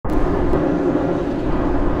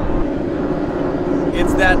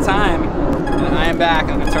that time. And I am back.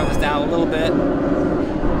 I'm gonna turn this down a little bit.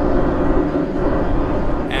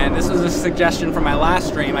 And this was a suggestion from my last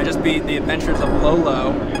stream. I just beat The Adventures of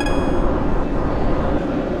Lolo.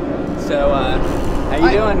 So, how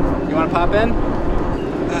you doing? You want to pop in?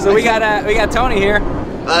 So we got Tony here.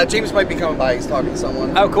 James might be coming by. He's talking to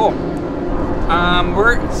someone. Oh, cool.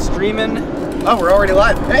 We're streaming. Oh, we're already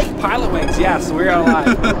live. Hey, Pilotwings. Yes, we are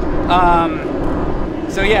live.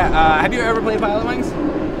 So yeah, have you ever played Pilotwings?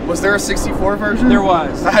 Was there a 64 version? There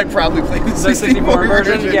was. I'd probably play the 64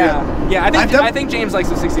 version. Yeah. I think James likes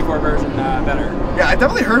the 64 version better. Yeah, I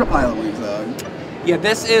definitely heard of Pilotwings though. Yeah,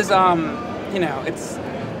 this is you know, it's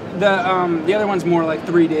the other one's more like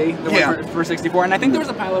 3D. The one for 64, and I think there was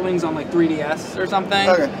a Pilotwings on like 3DS or something.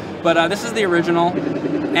 Okay. But this is the original,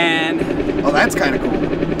 and oh, that's kind of cool.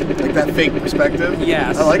 Like that fake perspective.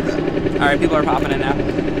 Yes. I like that. All right, people are popping in now.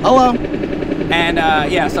 Hello. And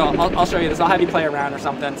yeah, so I'll show you this. I'll have you play around or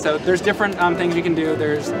something. So there's different things you can do.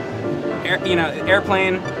 There's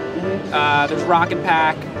airplane. There's rocket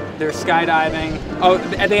pack. There's skydiving. Oh,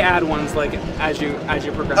 they add ones like as you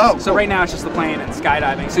progress. Oh, so right now it's just the plane and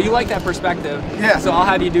skydiving. So you like that perspective? Yeah. So I'll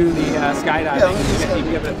have you do the skydiving. Yeah, you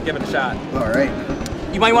give it a shot. All right.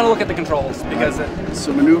 You might want to look at the controls because.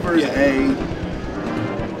 So maneuvers A.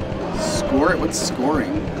 Score it. What's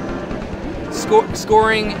scoring?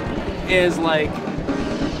 Scoring is like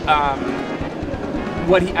I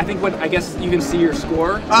guess you can see your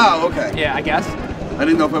score. Oh, okay. Yeah, I guess. I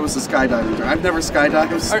didn't know if it was a skydiving turn. I've never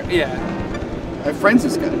skydived. Yeah. I have friends who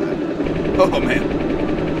skydive. Oh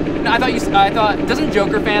man. No, I thought doesn't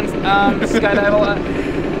Joker fans skydive a lot?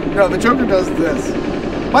 No, the Joker does this.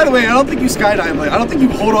 By the way, I don't think you skydive. Like, I don't think you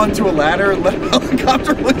hold on to a ladder and let a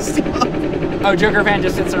helicopter lift you up. Oh, Joker fan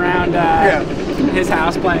just sits around his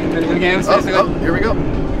house playing video games. Basically. Oh, here we go.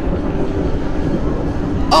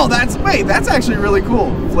 Oh, that's actually really cool.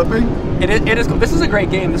 Flipping. It is cool. This is a great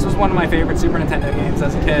game. This was one of my favorite Super Nintendo games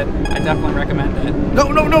as a kid. I definitely recommend it. No.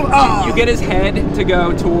 Oh. You get his head to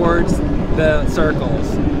go towards the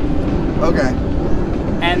circles. Okay.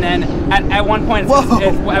 And then at one point,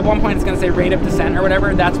 it's going to say rate of descent or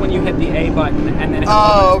whatever. That's when you hit the A button, and then it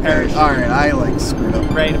okay. parachute. All right, I like screwed up.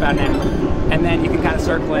 Right about now. And then you can kind of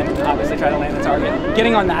circle in, obviously try to land the target.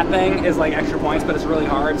 Getting on that thing is like extra points, but it's really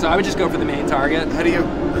hard. So I would just go for the main target. How do you?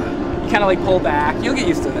 You kind of like pull back. You'll get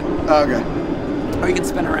used to it. Okay. Or you can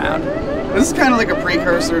spin around. This is kind of like a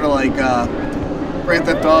precursor to like Grand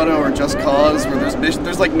Theft Auto or Just Cause, where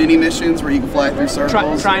there's like mini missions where you can fly through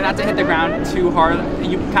circles. Try not to hit the ground too hard.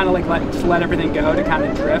 You kind of like let everything go to kind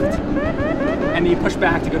of drift, and then you push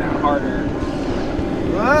back to go down harder.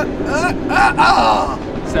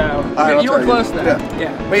 So you were close there.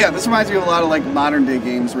 Yeah. But yeah, this reminds me of a lot of like modern day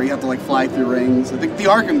games where you have to like fly through rings. I think the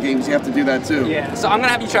Arkham games you have to do that too. Yeah. So I'm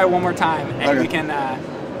gonna have you try one more time, and okay. we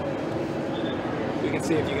can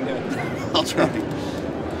see if you can do it. I'll try.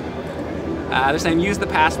 They're saying use the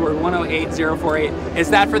password 108048. Is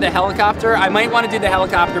that for the helicopter? I might want to do the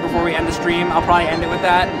helicopter before we end the stream. I'll probably end it with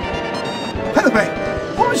that. By the way,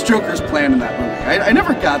 what was Joker's plan in that movie? I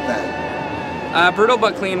never got that. Brutal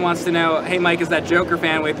But Clean wants to know, hey Mike, is that Joker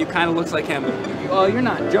fan with you? Kind of looks like him. Well, you're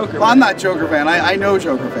not Joker. Well, I'm not Joker fan. I know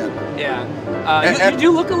Joker fan. Yeah. You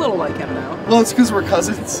do look a little like him though. Well, it's because we're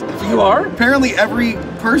cousins. You are? Apparently every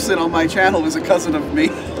person on my channel is a cousin of me.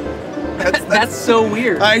 That's so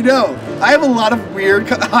weird. I know. I have a lot of weird...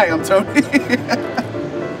 Hi, I'm Tony.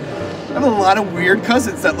 I have a lot of weird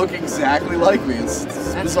cousins that look exactly like me. It's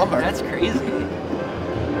bizarre. That's crazy.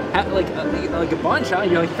 Like a bunch, huh?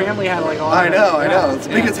 Your family had like all. I know. It's a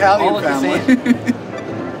big Italian family.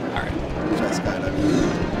 All right.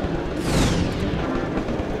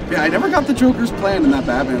 Yeah, I never got the Joker's plan in that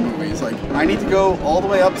Batman movie. He's like, I need to go all the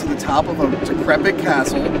way up to the top of a decrepit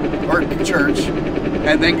castle or church,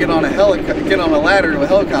 and then get on a ladder to a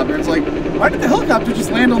helicopter. It's like, why did the helicopter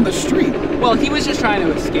just land on the street? Well, he was just trying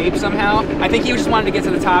to escape somehow. I think he just wanted to get to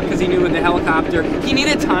the top because he knew with the helicopter, he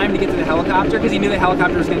needed time to get to the helicopter because he knew the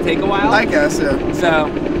helicopter was going to take a while. I guess, yeah. So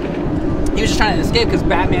he was just trying to escape because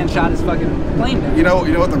Batman shot his fucking plane down. You know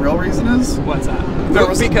what the real reason is? What's that?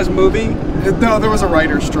 Because movie? No, there was a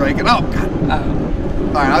writer's strike, and oh god. All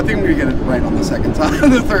right, I think I'm gonna get it right on the second time,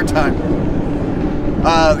 the third time.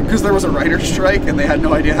 Because there was a writer's strike and they had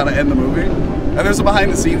no idea how to end the movie. And there's a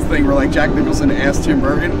behind-the-scenes thing where like Jack Nicholson asked Tim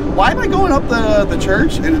Burton, "Why am I going up the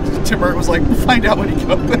church?" And Tim Burton was like, "We'll find out when you get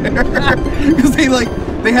up there." Because they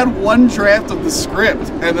had one draft of the script,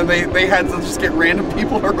 and then they had to just get random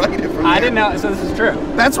people to write it from there. I didn't know. So this is true.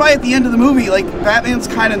 That's why at the end of the movie, like Batman's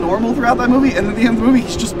kind of normal throughout that movie, and at the end of the movie,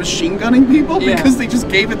 he's just machine gunning people because they just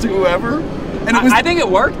gave it to whoever. And it was, I think it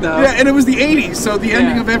worked though. Yeah, and it was the 80s, so the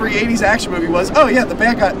ending of every 80s action movie was, oh yeah, the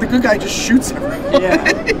good guy just shoots everyone. Yeah.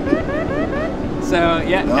 So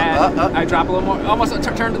yeah, I drop a little more. Almost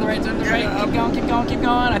turn to the right, turn to the right. Keep going, keep going, keep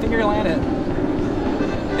going. I think you're gonna land it.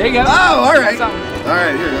 There you go. Oh, all right. All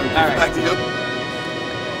right, here we go. All right. Back to you.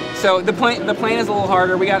 So the plane is a little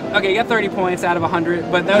harder. You got 30 points out of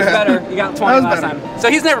 100, but that was better. You got 20 last time. So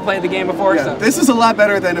he's never played the game before. Yeah, so this is a lot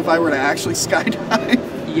better than if I were to actually skydive.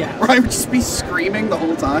 Yeah. Where I would just be screaming the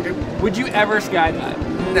whole time. Would you ever skydive?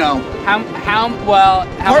 No. How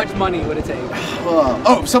much money would it take?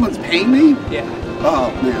 Oh, someone's paying me? Yeah.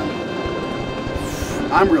 Oh man.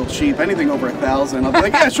 I'm real cheap. Anything over 1,000, I'll be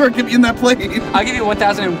like, yeah, sure, get me in that plane. I'll give you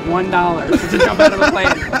 $1,001 to jump out of a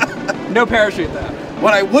plane. No parachute though.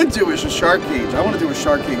 What I would do is a shark cage. I want to do a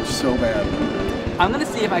shark cage so bad. I'm gonna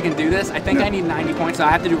see if I can do this. I think I need 90 points, so I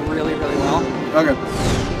have to do really, really well. Okay.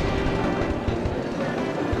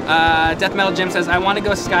 Death Metal Jim says, I want to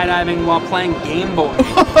go skydiving while playing Game Boy.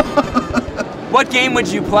 What game would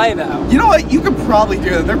you play though? You know what? You could probably do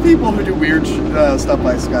that. There are people who do weird stuff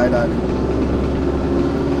by skydiving.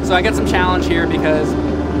 So I got some challenge here because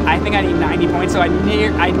I think I need 90 points, so I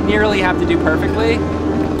nearly have to do perfectly.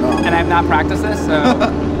 And I have not practiced this, so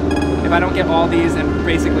if I don't get all these and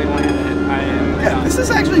basically land it, I am done. This is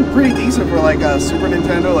actually pretty decent for like a Super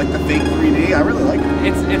Nintendo, like the fake 3D. I really like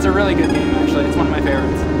it. It's a really good game actually. It's one of my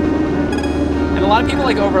favorites. And a lot of people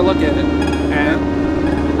like overlook it,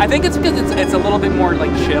 and I think it's because it's a little bit more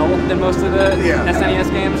like chill than most of the SNES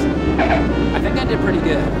games. I think I did pretty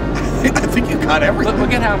good. I think you got everything.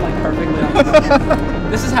 Look at how I'm like perfectly on the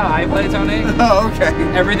This is how I play, Tony. Oh, okay.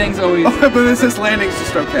 Everything's always... but this landing's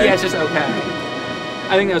just okay. Yeah, it's just okay.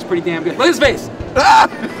 I think that was pretty damn good. Look at his face! Ah!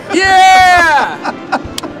 Yeah!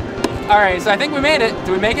 Alright, so I think we made it.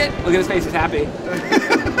 Did we make it? Look at his face, he's happy.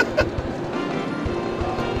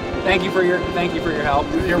 Thank you for your help.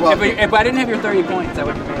 You're welcome. If I didn't have your 30 points, I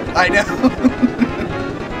would have made it. I know.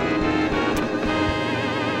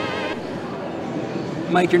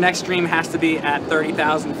 Mike, your next stream has to be at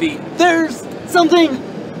 30,000 feet. There's something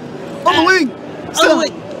on the wing.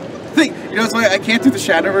 You know, it's funny. I can't do the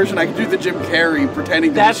Shadow version. I can do the Jim Carrey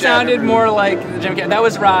pretending to that be Shadow sounded version. more like the Jim Carrey. That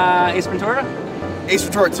was Ace Ventura? Ace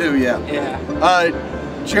Ventura 2, yeah. Yeah.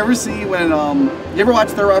 Did you ever see when, you ever watch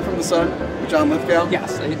Third Rock from the Sun with John Lithgow?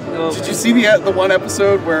 Yes. Did you see the one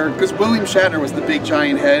episode where, because William Shatner was the big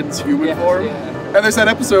giant head's human form? Yeah. And there's that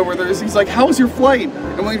episode where he's like, how was your flight?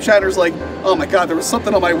 And William Shatner's like, oh my god, there was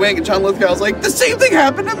something on my wing. And John Lithgow's like, the same thing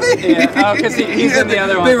happened to me. Yeah, because he's in the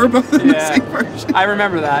other one. They were both in the same version. I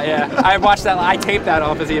remember that, yeah. I watched that. I taped that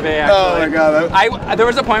off of eBay, actually. Oh my god. There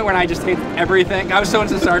was a point when I just taped everything. I was so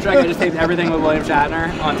into Star Trek, I just taped everything with William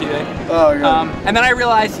Shatner on TV. Oh god. And then I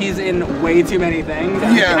realized he's in way too many things.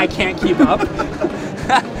 I can't keep up.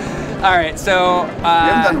 All right, so... you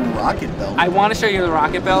haven't done Rocket Belt. I want to show you the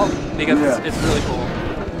Rocket Belt because it's really cool.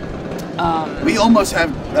 We almost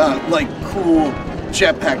have like cool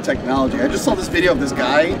jetpack technology. I just saw this video of this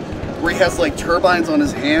guy where he has like turbines on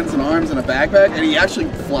his hands and arms and a backpack, and he actually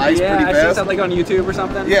flies pretty fast. Yeah, I saw that like on YouTube or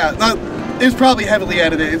something. Yeah, it's probably heavily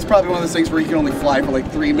edited. It's probably one of those things where you can only fly for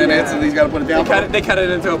like 3 minutes and he's got to put it down. They cut it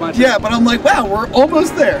into a bunch. Yeah, but I'm like, wow, we're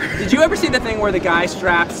almost there. Did you ever see the thing where the guy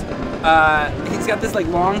straps? He's got this like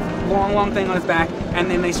long thing on his back, and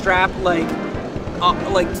then they strap like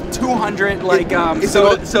 200 like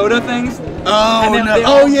soda things. Oh and then no!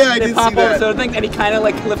 I did see that. Soda things, and he kind of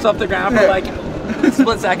like lifts off the ground for like a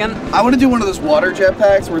split second. I want to do one of those water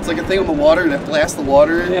jetpacks where it's like a thing on the water and it blasts the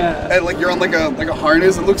water. Yeah. And like you're on like a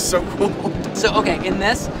harness. It looks so cool. So okay, in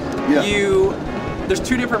this, there's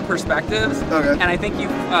 2 different perspectives. Okay. And I think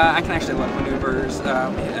I can actually look maneuvers.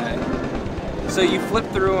 So you flip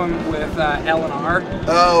through them with L and R.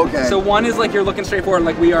 Oh, okay. So one is like you're looking straight forward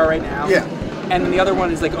like we are right now. Yeah. And then the other one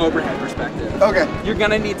is like overhead perspective. Okay. You're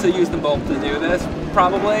gonna need to use them both to do this,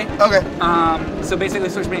 probably. Okay. So basically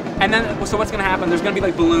switch me, and then so what's gonna happen? There's gonna be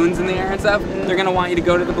like balloons in the air and stuff. They're gonna want you to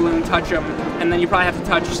go to the balloon, touch them, and then you probably have to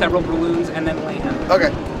touch several balloons and then land.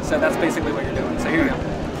 Okay. So that's basically what you're doing. So here you go.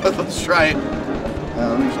 Let's try it.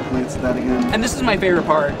 Let me just glance at that again. And this is my favorite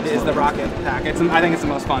part: is the rocket pack. I think it's the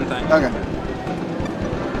most fun thing. Okay.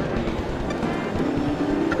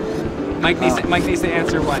 Mike needs to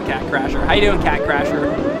answer what, Cat Crasher? How you doing, Cat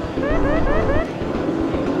Crasher?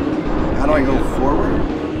 How do I go forward?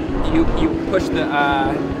 You push the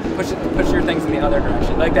push your things in the other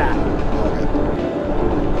direction, like that. Okay.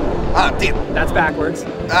 Ah, damn. That's backwards.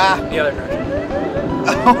 Ah. The other direction.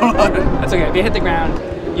 That's okay. If you hit the ground,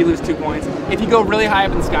 you lose 2 points. If you go really high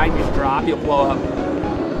up in the sky and you just drop, you'll blow up.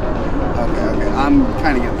 Okay. I'm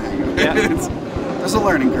kind of getting the hang of it. Yeah. There's a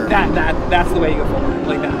learning curve. That's the way you go forward,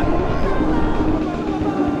 like that.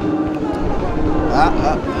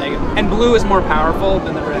 There you go. And blue is more powerful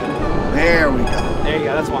than the red. There we go. There you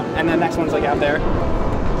go, that's one. And the next one's like out there.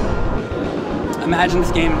 Imagine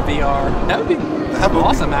this game in VR. That would be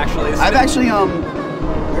awesome, actually. I've actually,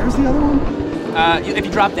 where's the other one? If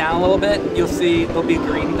you drop down a little bit, you'll see there'll be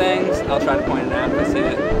green things. I'll try to point it out if I see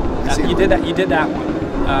it. You did that. You did that one.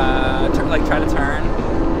 Like try to turn.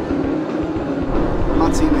 I'm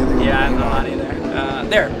not seeing anything. Yeah, I'm not either.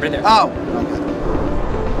 There, right there. Oh.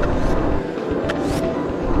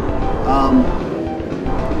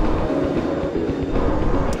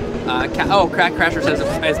 Okay. Crack Crasher says,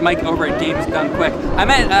 is Mike over at Games Done Quick? I'm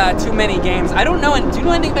at TooManyGames. I don't know. Do you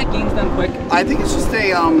know anything about Games Done Quick? I think it's just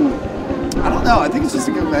a I don't know. I think it's just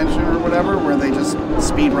a convention or whatever where they just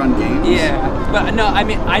speed run games. Yeah, but no, I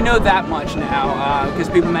mean I know that much now because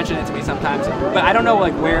people mention it to me sometimes. But I don't know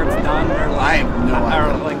like where it's done or like I have no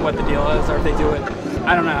idea. Or like what the deal is or if they do it.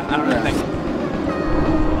 I don't know. I don't know anything.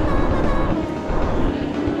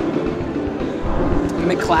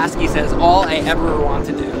 McClaskey says all I ever want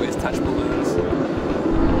to do is touch balloons.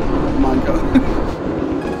 Come on, go.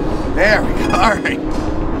 There we go. All right.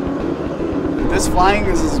 This flying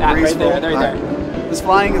is as graceful. Right there. This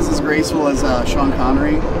flying is as graceful as Sean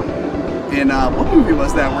Connery in what movie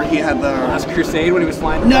was that where he had the Last Crusade when he was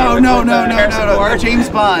flying? No. James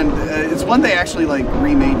Bond. It's one they actually like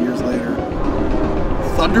remade years later.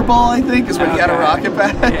 Thunderball, I think, is when he had a rocket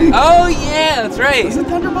pack. Yeah. Oh yeah, that's right. Was it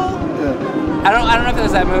Thunderball? Yeah. I don't know if it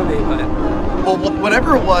was that movie, but well,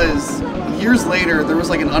 whatever it was. Years later, there was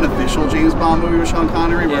like an unofficial James Bond movie with Sean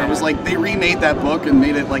Connery where it was like they remade that book and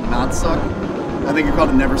made it like not suck. I think it called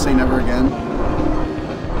it Never Say Never Again.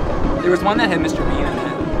 There was one that had Mr. Bean in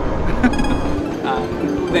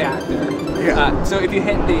it, the actor. Yeah. So if you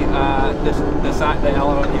hit the side, the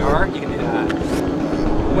L and the R, you can do that.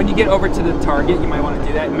 When you get over to the target, you might want to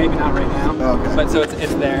do that. Maybe not right now. Okay. But so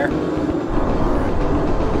it's there.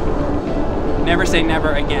 Never Say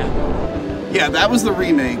Never Again. Yeah, that was the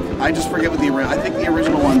remake. I just forget what the original. I think the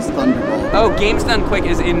original one's Thunderball. Oh, Games Done Quick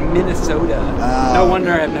is in Minnesota. No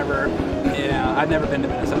wonder I've never been to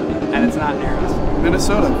Minnesota, and it's not near us.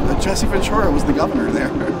 Minnesota. Jesse Ventura was the governor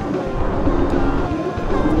there.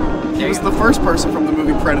 He was the first person from the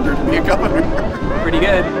movie Predator to be a governor. Pretty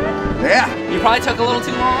good. Yeah. You probably took a little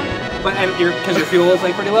too long, but because your fuel is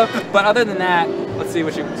like pretty low. But other than that, let's see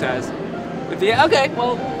what she says. Okay,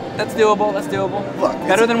 well. That's doable. Look,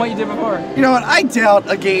 better than what you did before. You know what? I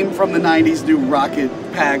doubt a game from the 90s do rocket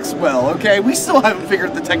packs well, okay? We still haven't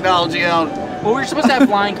figured the technology out. Well, we were supposed to have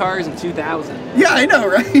flying cars in 2000. Yeah, I know,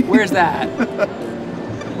 right? Where's that?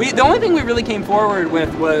 The only thing we really came forward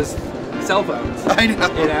with was cell phones. I know.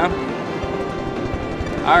 You know?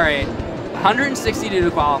 All right. 162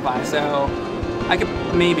 to qualify, so I could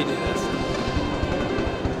maybe do this.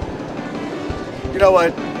 You know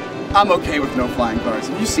what? I'm okay with no flying cars.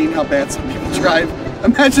 Have you seen how bad some people drive?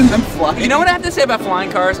 Imagine them flying. You know what I have to say about flying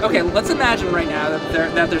cars? Okay, let's imagine right now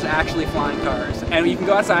that there's actually flying cars. And you can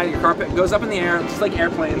go outside, your car goes up in the air, just like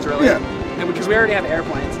airplanes, really. Yeah. And because we already have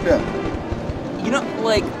airplanes. Yeah. You know,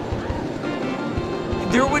 like,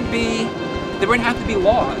 there would have to be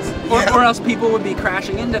laws. Or else people would be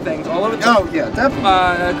crashing into things all over the place. Oh, yeah,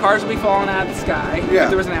 definitely. Cars would be falling out of the sky if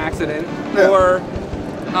there was an accident. Yeah. Or,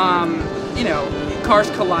 you know, cars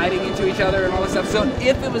colliding into each other and all this stuff. So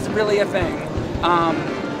if it was really a thing,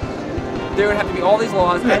 there would have to be all these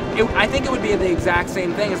laws. Yeah. And I think it would be the exact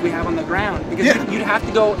same thing as we have on the ground. Because you'd have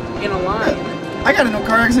to go in a line. Yeah. I got into a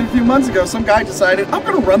car accident a few months ago. Some guy decided, I'm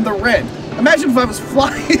going to run the red. Imagine if I was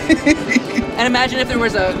flying. And imagine if there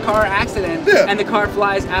was a car accident and the car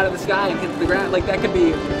flies out of the sky and hits the ground. Like, that could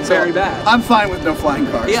be very bad. I'm fine with no flying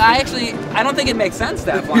cars. Yeah, I don't think it makes sense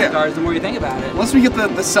to have flying cars the more you think about it. Once we get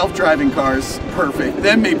the self-driving cars perfect,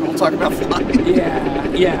 then maybe we'll talk about flying. Yeah.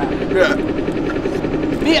 Yeah.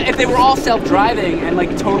 If they were all self-driving and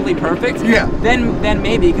like totally perfect, then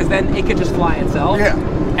maybe, because then it could just fly itself. Yeah.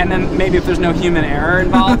 And then maybe if there's no human error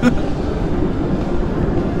involved.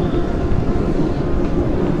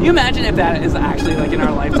 Can you imagine if that is actually like in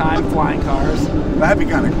our lifetime, flying cars? That'd be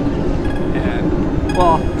kind of cool. Yeah.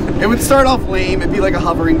 Well, it would start off lame. It'd be like a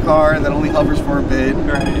hovering car that only hovers for a bit.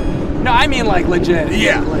 Right. No, I mean like legit.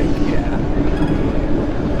 Yeah.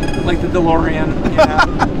 Like the DeLorean. You know?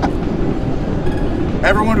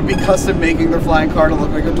 Everyone would be custom making their flying car to look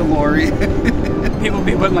like a DeLorean. People would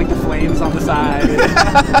be putting like the flames on the side.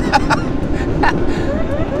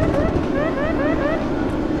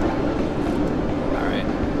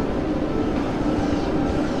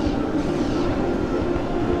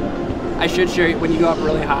 I should show you when you go up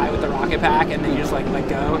really high with the rocket pack and then you just like let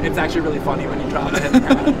go. It's actually really funny when you drop it in the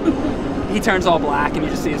ground. He turns all black and you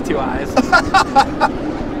just see his two eyes.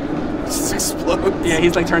 Just explode. explodes. Yeah,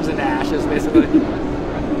 he's like turns into ashes, basically.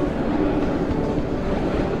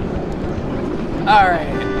 Alright.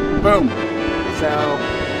 Boom. So,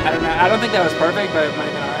 I don't know. I don't think that was perfect, but it might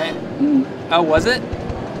have been alright. Oh, was it?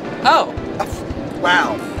 Oh!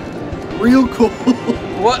 Wow. Real cool.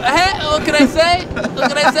 What? Hey, what can I say?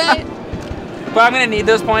 What can I say? But I'm going to need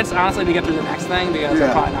those points, honestly, to get through the next thing, because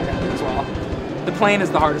I'm probably not going to do as well. The plane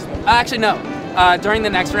is the hardest one. Actually, no. During the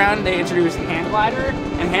next round, they introduced hand glider,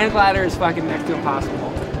 and hand glider is fucking next to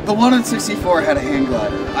impossible. The one on 64 had a hand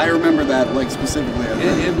glider. I remember that, like, specifically.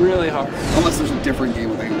 It's really hard. Unless there's a different game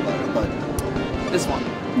with a hand glider, but... This one.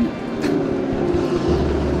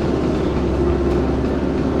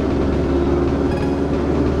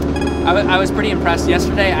 I was pretty impressed.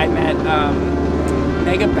 Yesterday, I met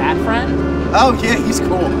Mega Bat Friend. Oh, yeah, he's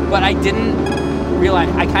cool. But I didn't realize...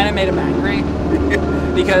 I kind of made him angry.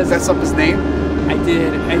 Because... That's up his name? I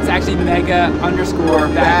did. It's actually Mega underscore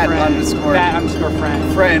Bat underscore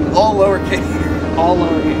friend. Friend, all lowercase. All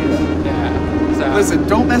lowercase. Yeah. So listen,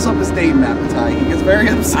 don't mess up his name, Matei. He gets very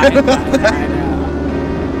upset about that. I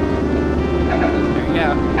know. There you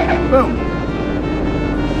go. Boom.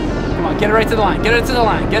 Come on, get it right to the line. Get it to the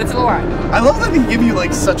line. Get it to the line. I love that they give you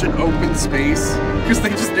like such an open space because they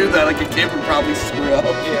just knew that like a kid would probably screw up.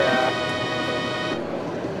 Yeah.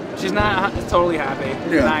 She's not totally happy.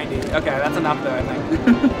 Yeah. 90. Okay, that's enough though, I think.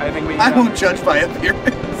 I think we. I don't judge by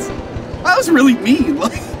appearance. That was really mean.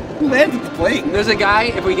 Like, who landed the plane? There's a guy.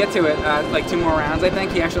 If we get to it, like 2 more rounds, I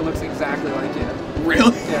think he actually looks exactly like you.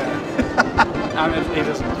 Really? Yeah. He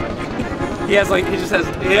just. He actually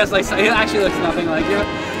looks nothing like you.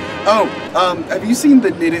 Oh, have you seen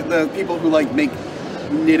the people who like make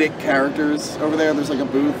knitted characters over there? There's like a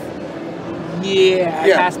booth. Yeah,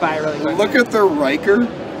 I passed by really quick. Look at the Riker.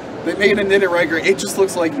 They made a knitted Riker. It just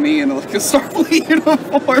looks like me in like a Starfleet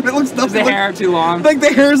uniform. It looks nothing. Is the hair too long? Like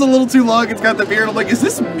the hair is a little too long. It's got the beard. I'm like, is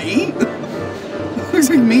this me? It looks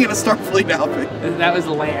like me in a Starfleet outfit. That was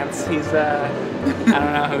Lance. He's I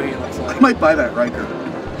don't know who he looks like. I might buy that Riker.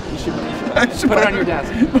 You should put it on your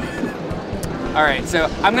desk. All right, so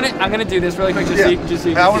I'm gonna do this really quick just so you can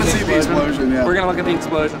see I want to see the explosion. Yeah. We're gonna look at the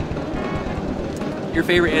explosion. Your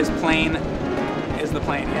favorite is plane. Is the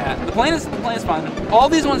plane? Yeah, the plane is fun. All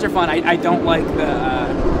these ones are fun. I don't like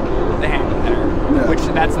the hand glider, which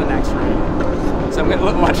that's the next round. So I'm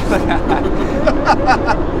gonna watch the guy.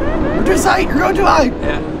 You're too high. You're going too high.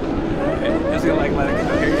 Yeah. Okay. Just gonna like let it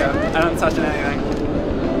go. Here you go. I don't touch anything.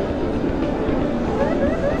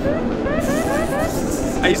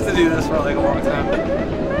 I used to do this for like a long time.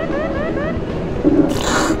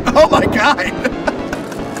 Oh my god!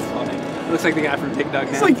 Looks like the guy from Dig Dug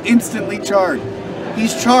now. He's like instantly charred.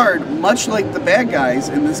 He's charred, much like the bad guys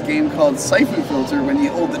in this game called Siphon Filter when you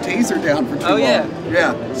hold the taser down for too long. Yeah.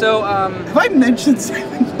 Yeah. So, have I mentioned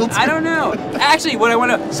Siphon Filter? I don't know. Actually, what I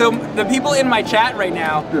want to... So, the people in my chat right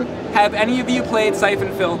now, have any of you played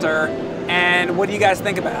Siphon Filter, and what do you guys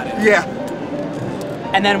think about it? Yeah.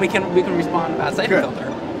 And then we can respond about Siphon Filter.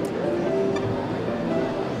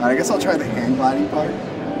 I guess I'll try the hand gliding part.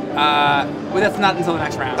 Well, that's not until the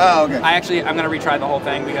next round. Oh, okay. I'm gonna retry the whole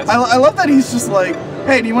thing because I love that he's just like,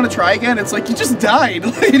 hey, do you want to try again? It's like you just died,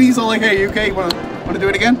 and he's all like, hey, you okay? You want to do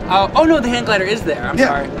it again? Oh no, the hand glider is there. I'm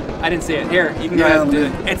sorry, I didn't see it. Here, you can go ahead and do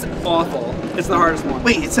it. It's awful. It's the hardest one.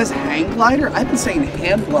 Wait, it says hang glider? I've been saying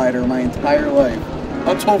hand glider my entire life.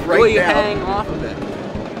 Until right now. Well, you hang off of it.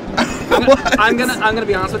 I'm gonna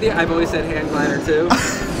be honest with you. I've always said hand glider too.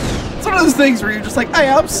 It's one of those things where you're just like, hey,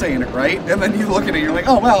 I'm saying it right, and then you look at it and you're like,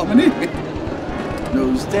 oh wow, I'm an idiot.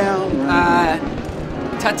 Nose down. Right.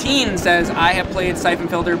 Tatine says, I have played Siphon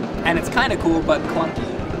Filter, and it's kind of cool, but clunky.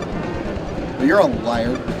 Well, you're a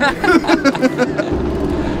liar.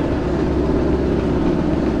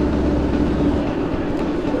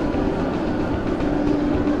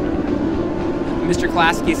 Mr.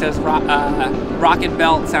 Klasky says, Rocket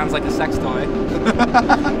Belt sounds like a sex toy.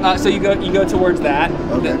 So you go towards that,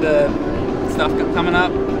 the stuff coming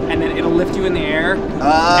up, and then it'll lift you in the air, and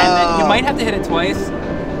then you might have to hit it twice.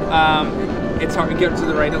 It's hard to get to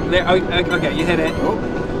the right. There. Oh, okay, you hit it,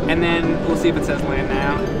 and then we'll see if it says land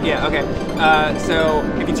now. Yeah, okay. So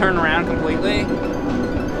if you turn around completely,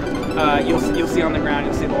 you'll see on the ground.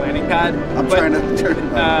 You'll see the landing pad. I'm trying to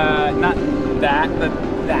turn. Not that, but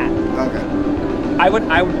that. Okay. I would.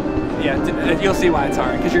 Yeah, you'll see why it's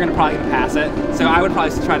hard, because you're probably gonna pass it. So I would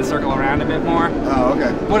probably try to circle around a bit more. Oh,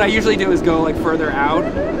 okay. What I usually do is go like further out.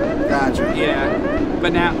 Gotcha. Yeah,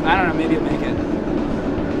 but now I don't know. Maybe I'll make it.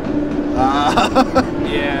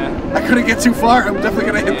 Yeah. I couldn't get too far. I'm definitely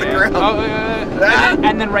gonna hit the ground. Oh,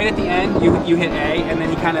 and then right at the end, you hit A, and then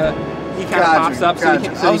he kind of pops up so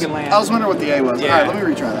you can land. I was wondering what the A was. Yeah. All right, let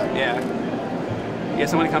me retry that. Yeah. Yeah,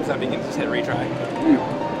 so when it comes up, you can just hit retry.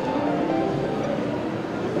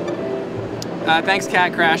 Thanks,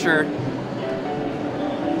 Cat Crasher.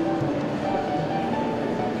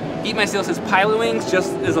 Eat My Steel says Pilotwings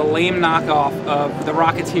just is a lame knockoff of The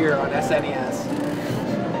Rocketeer on SNES.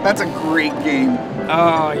 That's a great game.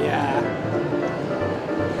 Oh, yeah.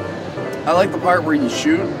 I like the part where you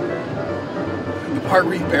shoot. The part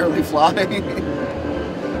where you barely fly.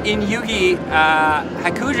 In Yugi,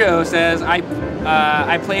 Hakujo says, I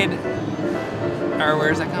played, or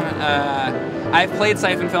where's that comment? I've played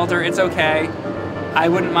Siphon Filter, it's okay. I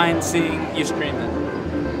wouldn't mind seeing you stream it.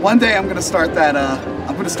 One day I'm gonna start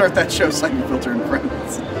that show, Siphon Filter and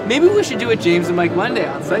Friends. Maybe we should do a James and Mike Monday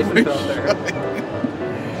on Siphon Filter.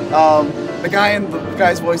 The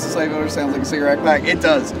guy's voice of Siphon Filter sounds like a cigarette pack. It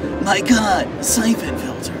does. My God, Siphon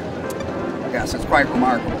Filter. Yes, it's quite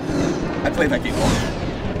remarkable. I played that game a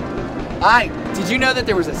lot. Did you know that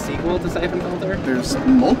there was a sequel to Siphon Filter? There's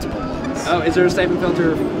multiple ones. Oh, is there a Siphon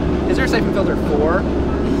Filter? Is there a Siphon Filter 4?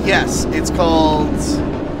 Yes, it's called.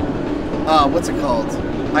 What's it called?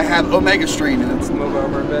 I have Omega Strain, and it's Move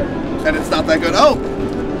over a bit. And it's not that good. Oh,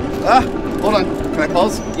 hold on. Can I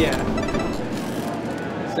pause? Yeah.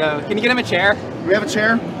 So, can you get him a chair? Do we have a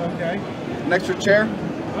chair? Okay. An extra chair?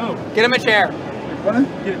 Oh. Get him a chair. What?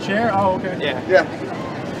 Get a chair? Oh, okay. Yeah. Yeah.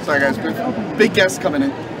 Sorry guys, big guests coming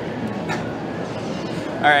in.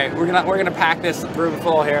 All right, we're gonna pack this room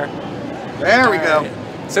full here. There we go.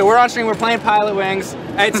 Right. So we're on stream. We're playing Pilotwings.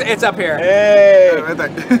 It's up here. Hey. Right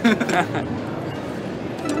there.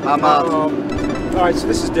 All right, so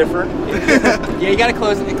this is different. Yeah, you gotta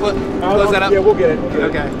close that up. Yeah, we'll get it.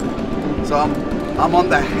 Okay. So I'm on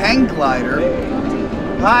the hang glider.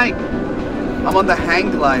 Hi. I'm on the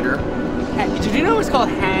hang glider. Did you know it's called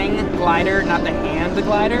hang glider, not the hand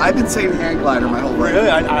glider? I've been saying hang glider my whole life. Really?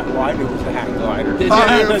 I knew it was the hang glider.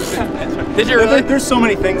 Did you really? There's so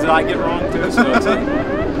many things that I get wrong too. So it's like,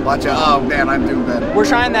 Watch out. Oh man, I'm doing bad. We're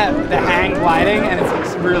trying the hang gliding, and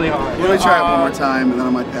it's really hard. Let me try it one more time, and then I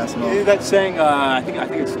might pass it off. that saying, I think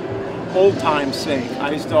it's old time's sake.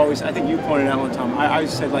 I used to always, I think you pointed out one time, I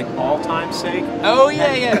always said like all time's sake. Oh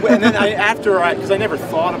yeah, yeah. And then because I never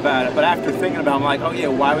thought about it, but after thinking about it, I'm like, oh yeah,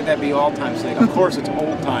 why would that be all time's sake? Of course it's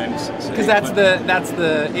old time's sake. Because that's the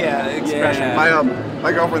expression. Yeah.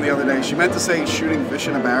 My girlfriend the other day, she meant to say shooting fish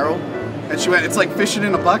in a barrel, and she went, it's like fishing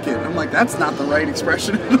in a bucket. And I'm like, that's not the right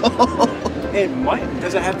expression at all. It might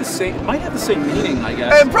have the same meaning, I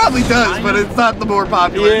guess. It probably does, but it's not the more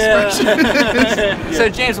popular expression. So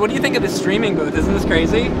James, what do you think of the streaming booth? Isn't this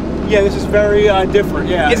crazy? Yeah, this is very different.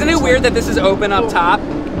 Yeah. Isn't it weird that this is open up top,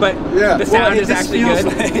 but the sound is actually good?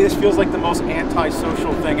 This feels like the most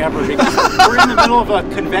antisocial thing ever because we're in the middle of a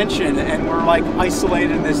convention and we're like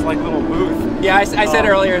isolated in this like little booth. Yeah, I said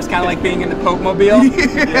earlier it's kind of like being in the Pope Mobile.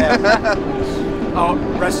 Yeah. Oh,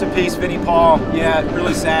 rest in peace, Vinnie Paul. Yeah,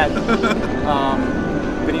 really sad.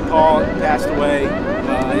 Vinnie Paul passed away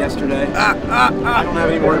yesterday. I don't have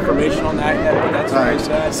any more information on that yet, but that's very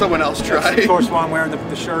sad. Someone else tried. Of course, while I'm wearing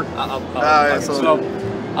the shirt.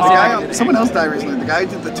 Someone else died recently. The guy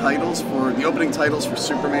who did the opening titles for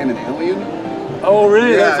Superman and Alien. Oh,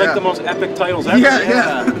 really? Yeah, That's like the most epic titles ever.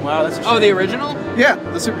 Yeah. Wow, that's a shame. Oh, the original? Yeah,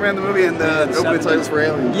 the Superman the movie and the opening titles for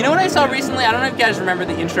Alien. You know what I saw recently? I don't know if you guys remember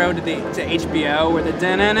the intro to HBO where the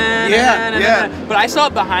but I saw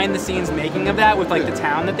behind the scenes making of that with like the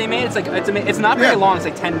town that they made. It's like it's not very long. It's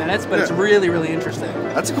like 10 minutes, but it's really interesting.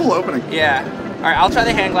 That's a cool opening. Yeah. All right, I'll try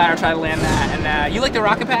the hang glider. I'll try to land that. And you like the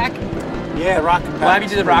rocket pack? Yeah, rocket pack. We'll have you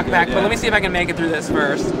do the rocket pack, but let me see if I can make it through this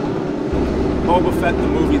first. Boba Fett the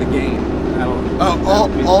movie, the game.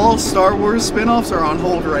 All Star Wars spin-offs are on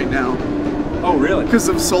hold right now. Oh, really? Because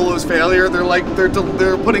of Solo's failure,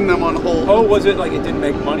 they're putting them on hold. Oh, was it like it didn't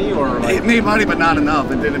make money or like... It made money, but not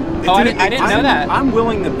enough. I didn't know that. I'm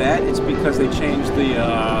willing to bet it's because they changed the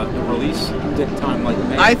release time, like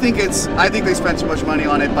May. I think they spent too much money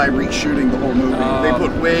on it by reshooting the whole movie. They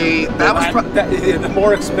put the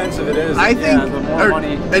more expensive it is. I think the more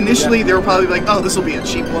money. Initially they were probably like, oh, this will be a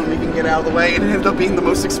cheap one we can get out of the way, and it ended up being the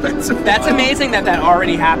most expensive. That's amazing that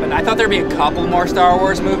already happened. I thought there'd be a couple more Star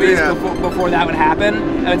Wars movies before that would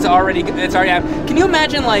happen. It's already happened. Can you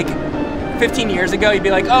imagine like 15 years ago, you'd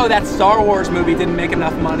be like, oh, that Star Wars movie didn't make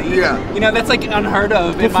enough money. Yeah. You know, that's like unheard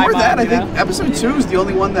of in my mind. Before that, I think Episode 2 is the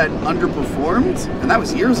only one that underperformed, and that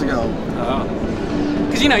was years ago.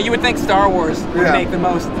 Because, you would think Star Wars would make the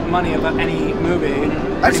most money of any movie.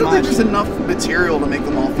 I still think there's enough material to make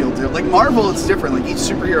them all feel different. Like Marvel, it's different. Like each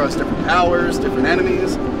superhero has different powers, different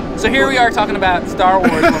enemies. So here we are talking about Star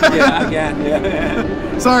Wars.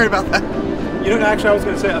 Again. Sorry about that. You know, actually, I was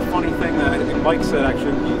going to say a funny thing that I think Mike said,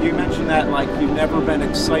 actually. You mentioned that, like, you've never been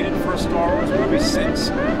excited for a Star Wars movie since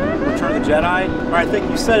Return of the Jedi. Or I think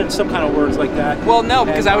you said it in some kind of words like that. Well, no,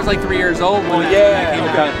 because I was like 3 years old when that came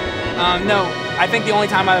out. No, I think the only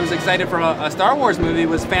time I was excited for a Star Wars movie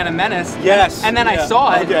was Phantom Menace. Yes. And then I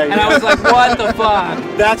saw it, and I was like, what the fuck?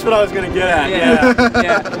 That's what I was going to get at,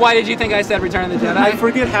 yeah. Why did you think I said Return of the Jedi? I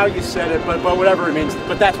forget how you said it, but whatever it means.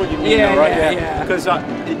 But that's what you mean, though, right? Yeah. Because,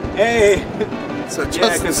 hey. So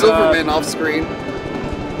Justin Silverman off screen.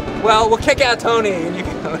 Well, we'll kick out Tony, and you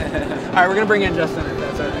can go ahead. All right, we're gonna bring in Justin if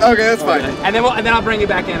that's all right. Okay, that's fine. And then I'll bring you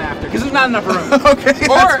back in after, because there's not enough room. Okay, that's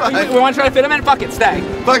fine. We want to try to fit him in. Fuck it, stay.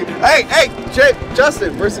 Fuck it. Hey,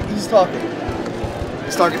 Justin, he's talking.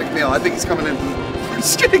 He's talking to Camille. I think he's coming in. We're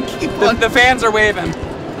just gonna keep on. The fans are waving.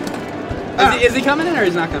 Is he coming in or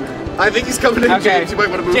he's not coming in? I think he's coming in. Okay. James, you might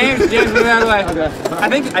want to move. James, move out of the way.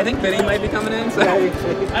 Okay. I think Vinny might be coming in. So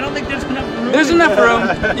I don't think there's enough room. There's enough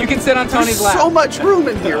room. You can sit on Tony's lap. So much room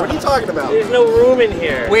in here. What are you talking about? There's no room in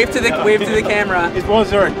here. Wave to the camera.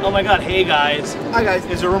 Oh my god, hey guys. Hi guys.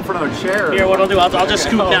 Is there room for another chair? Here, what I'll do, I'll just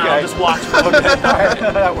scoot down. I'll just watch. Okay, all right,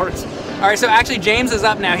 that works. All right, so actually James is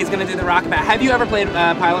up now. He's going to do the rocket bat. Have you ever played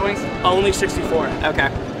Pilotwings? Only 64. Okay.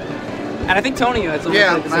 And I think Tony has only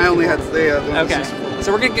played the 64. I only had the Okay.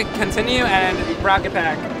 So we're going to continue, and rocket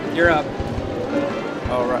pack, you're up.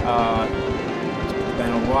 All right. It's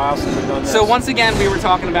been a while since I've done this. So once again, we were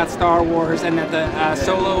talking about Star Wars, and that the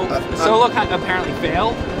Solo apparently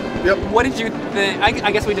failed. Yep. What did you think?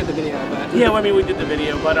 I guess we did the video, but Yeah, well, I mean, we did the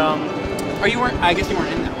video, but or you weren't? I guess you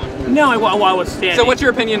weren't in that one. no, I was standing. So what's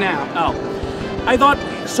your opinion now? Oh, I thought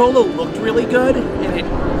Solo looked really good, and it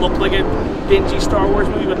looked like a dingy Star Wars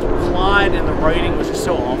movie, but the plot and the writing was just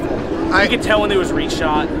so awful. You could tell when it was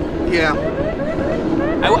reshot. Yeah.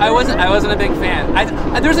 I wasn't a big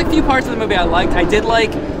fan. There's a few parts of the movie I liked. I did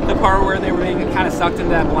like the part where they were being kind of sucked into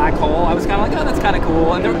that black hole. I was kind of like, oh, that's kind of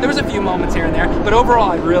cool. And there was a few moments here and there, but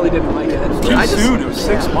overall, I really didn't like it. Too soon. It was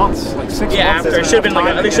 6 months. Like 6 months. Yeah, after it should have been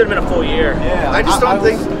I think it should have been a full year. Yeah. I just don't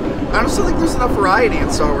think there's enough variety in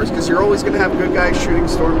Star Wars because you're always going to have good guys shooting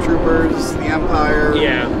stormtroopers, the Empire.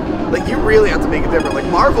 Yeah. Like you really have to make it different. Like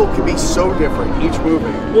Marvel can be so different each movie.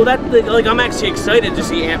 Well, I'm actually excited to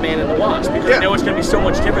see Ant-Man and the Wasp because I know it's going to be so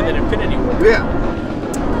much different than Infinity War. Yeah.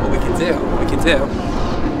 What we can do.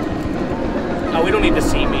 Oh, we don't need to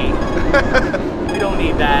see me. We don't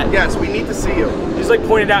need that. Yes, we need to see you. Just like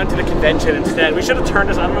pointed out into the convention instead. We should have turned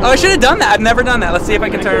this. I don't know. Oh, I should have done that. I've never done that. Let's see if I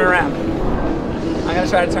can turn it around. I'm gonna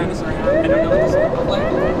try to turn this around. I don't know what this will look like.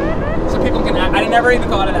 So people can. I never even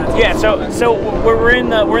thought of that. Yeah. So we're in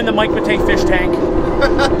the Mike Matei fish tank.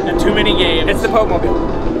 And TooManyGames. It's the Pope Mobile.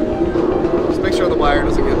 Just make sure the wire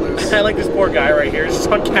doesn't get loose. I like this poor guy right here. He's just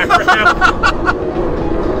on camera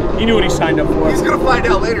now. He knew what he signed up for. He's gonna find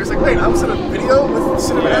out later. He's like, wait, I was in a video with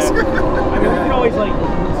Cinemassacre. I mean, we could always like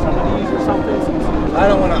some of these or something. I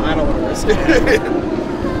don't wanna risk it.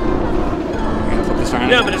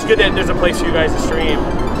 No, but it's good that there's a place for you guys to stream.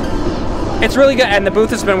 It's really good, and the booth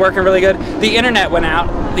has been working really good. The internet went out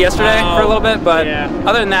yesterday for a little bit, but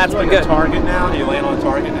other than that, it's been good. Target now? Do you land on a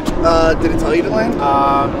target? Did it tell you to land?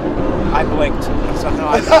 I blinked. So, no,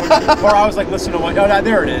 or I was like, listen to what? Oh,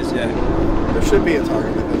 there it is. Yeah. There should be a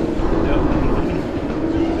target with it.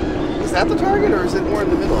 Is that the target, or is it more in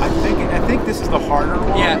the middle? I think this is the harder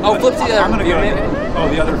one. Yeah. Oh, flip to the other view, maybe. Oh,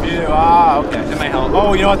 the other view. Ah, okay. It might help.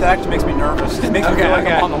 Oh, you know what? That actually makes me nervous. It makes me feel like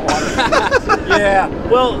I'm on the water. Yeah.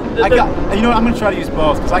 Well, you know what? I'm going to try to use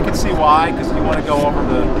both because I can see why. Because you want to go over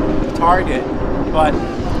the target. But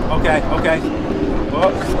okay.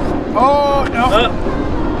 Oh no.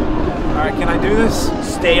 All right. Can I do this?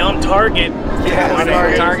 Stay on target.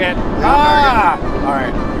 Yeah. Target. Ah. All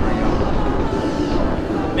right.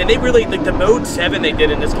 And they really, like, the mode 7 they did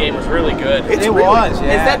in this game was really good. It was,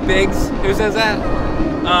 yeah. Is that Biggs? Who says that?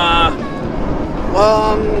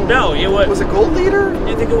 No, it was... Was it Gold Leader?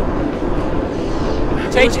 I think it was...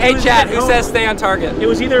 Hey, chat, who says stay on target? It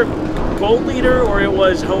was either Gold Leader or it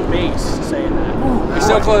was Home Base saying that. You're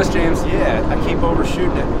so close, James. Yeah, I keep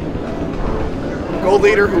overshooting it. Gold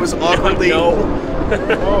Leader, who was awkwardly... No.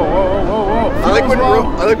 Whoa. I like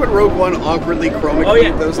when Rogue One awkwardly chroma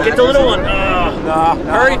keyed those get the little one. No,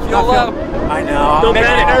 hurry, feel low. I know. Don't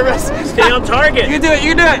panic. Nervous. Stay on target. You do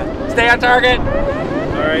it. Stay on target. All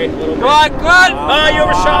right, a little bit. Come on. Oh, you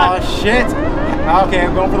overshot. Oh, shit. Okay,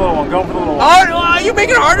 I'm going for the little one. Oh, are you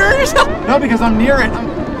making it harder on yourself? No, because I'm near it.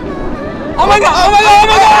 Oh my god!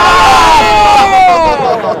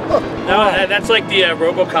 No, that's like the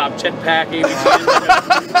RoboCop jetpack.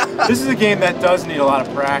 This is a game that does need a lot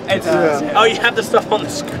of practice. Oh, you have the stuff on the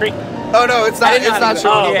screen. Oh no, it's not. It's not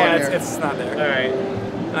showing up on here. It's not there. All right.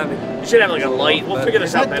 You should have like a light. We'll figure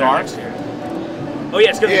this out better next year. Oh yeah,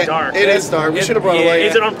 it's gonna be dark. It is dark. We should have brought a light.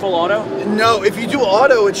 Is it on full auto? No, if you do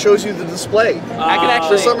auto, it shows you the display. I can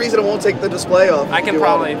actually. For some reason, it won't take the display off. I can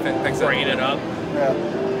probably fix it. Bring it up.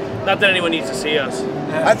 Yeah. Not that anyone needs to see us.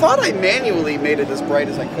 I thought I manually made it as bright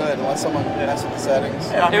as I could, unless someone messed with the settings.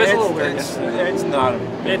 Yeah, It was a little weird. It's not.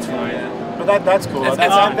 It's fine. But that's cool. It's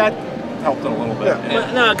That helped it a little bit. Yeah.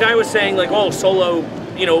 But no, a guy was saying like, oh, Solo,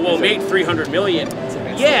 made 300 million.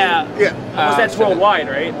 Yeah. Yeah. That's worldwide,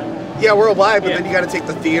 right? Yeah, worldwide, but then you got to take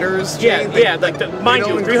the theaters. Yeah, They- yeah. Mind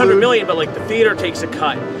you, 300 million, but like the theater takes a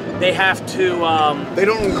cut. They have to. They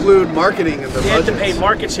don't include marketing in the They have to budgets. pay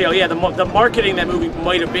market sale. Yeah, the marketing that movie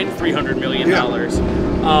might have been $300 million.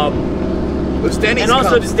 Those Denny's And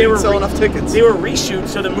also, cups they were didn't sell enough tickets. They were reshoots,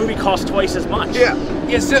 so the movie cost twice as much. Yeah.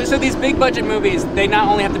 Yeah, so these big budget movies, they not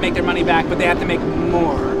only have to make their money back, but they have to make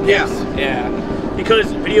more. Yeah. Yeah.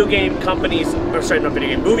 Because video game companies, or sorry, not video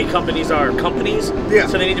game, movie companies are companies. Yeah.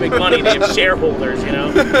 So they need to make money. They have shareholders,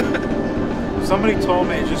 Somebody told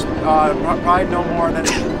me just probably no more than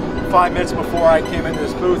 5 minutes before I came into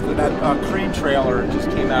this booth that Creed trailer just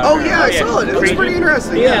came out. Oh yeah, I saw it. It was Creed. pretty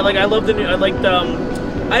interesting. Yeah, like I love the new. I liked.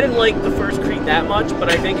 I didn't like the first Creed that much, but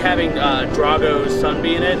I think having Drago's son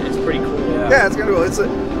be in it is pretty cool. Yeah, it's gonna go. It's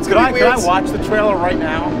gonna Could be weird. I watch the trailer right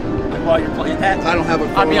now while you're playing that? I don't have a.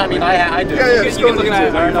 I mean, I do. Yeah, You can look at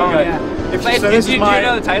it on your phone, yeah. If But so do this is you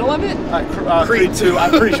know the title of it? Creed 2.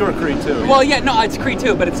 I'm pretty sure Creed 2. Well, yeah, no, it's Creed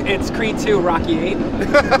 2, but it's Creed 2, Rocky 8.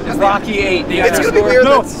 It's Rocky 8. It's gonna be weird.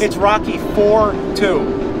 No, it's Rocky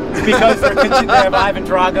 4-2 because they have Ivan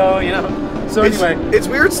Drago, So anyway, It's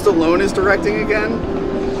weird. Stallone is directing again.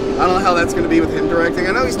 I don't know how that's going to be with him directing.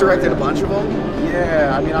 I know he's directed a bunch of them.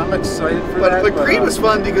 yeah, I mean, I'm excited for that. But Creed was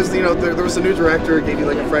fun because there was a new director, gave you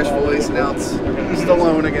like a fresh voice, and now it's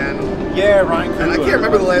Stallone again. Yeah, Ryan Coogler. And I can't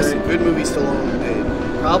remember the last Great. good movie Stallone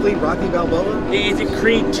made. Probably Rocky Balboa. Is it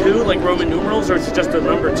Creed 2, like Roman numerals, or is it just a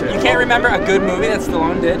number 2? You can't remember a good movie that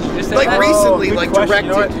Stallone did? Did you just say Like that? recently, good like question.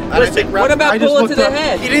 You know directed. what? I don't think What about I just Bullet to looked the up-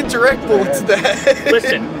 Head? he didn't direct Bullet to the Head.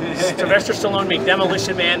 Listen, Sylvester Stallone made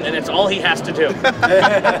Demolition Man, and it's all he has to do.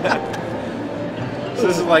 So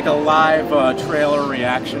this is like a live trailer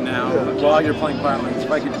reaction now while you're playing Pilotwings.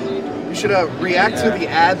 If I could You should react to the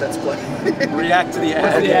ad that's playing. react to the ad.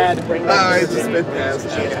 What's the ad? I just spit past.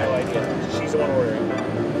 She has no idea. She's the one ordering.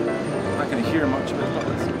 I'm not going to hear much of it, but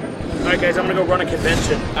let's see. All right, guys, I'm gonna go run a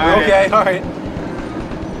convention. Okay, all right.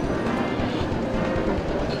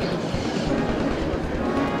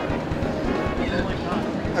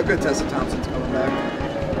 How good Tessa Thompson's coming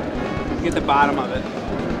back. Get the bottom of it.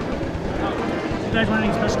 You guys want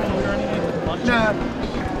any special food or anything? Lunch? Nah.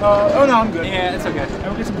 Oh no, I'm good. Yeah, it's okay. I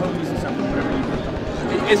will get some hoagies and stuff, whatever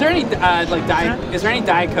you do. Is there any Is there any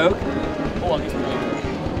Diet Coke? Oh, I'll get some.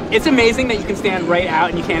 It's amazing that you can stand right out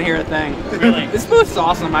and you can't hear a thing. Really? This booth's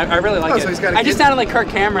awesome. I really like Oh, it. so he's got a I just kid? sounded like Kirk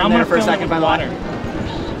Cameron there for a second. By the way.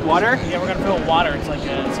 Water? Yeah, we're gonna fill it with water. It's like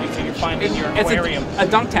so you can find in your aquarium. It's a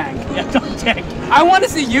dunk tank. Yeah, dunk tank. I want to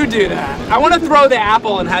see you do that. I want to throw the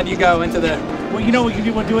apple and have you go into the. Well, you know what you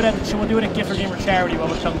do? We'll do it at Gift for Gamer Charity. We'll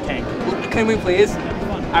have a dunk tank. Can we please? That'd be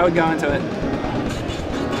fun. I would go into it.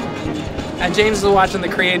 And James was watching the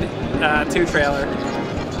Creed 2 trailer.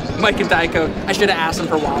 Mike and Diet Coke. I should have asked him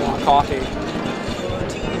for Wawa coffee.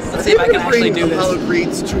 Let's see if I can actually do Apollo this.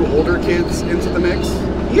 Creed's 2 older kids into the mix.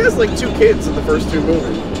 He has like 2 kids in the first 2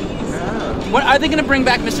 movies. What are they going to bring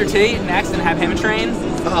back Mr. T next and have him train?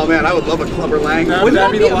 Oh man, I would love a Clubber Lang. Wouldn't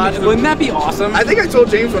that be awesome? I think I told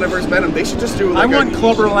James when I first met him, they should just do like I want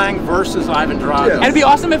Clubber Lang versus Ivan Drago. Yeah. And it'd be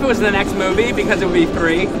awesome if it was the next movie because it would be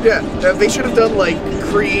 3. Yeah, they should have done like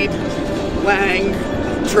Creed, Lang,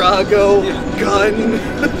 Drago,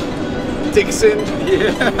 Gunn, Dixon.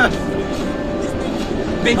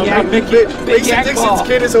 Big Oh, Yak. Mickey- Big Mason Yak Dixon's Ball.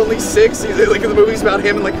 kid is only 6. He's like in the movie's about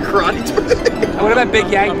him in like a karate tournament. What about Big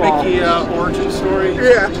Yak A Ball? Mickey origin story.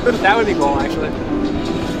 Yeah. That would be cool, actually.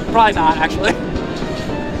 Probably not, actually.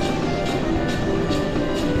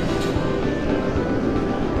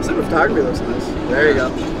 Cinematography looks nice. There you go.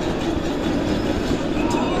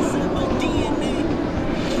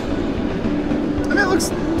 I mean, it looks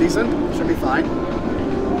decent. Should be fine.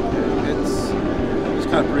 It's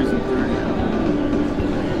kind of breezing through now.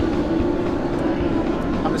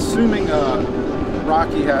 I'm assuming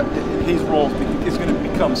Rocky his role is going to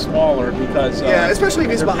become smaller because Yeah, especially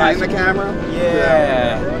if he's they're behind the passing- camera.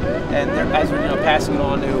 Yeah, and they're passing it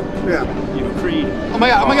on to Yeah. Creed. Oh my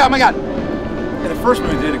god, oh my god, oh my god. And the first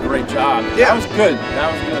movie did a great job. Yeah. That was good.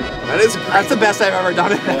 That was good. That is great. That's the best I've ever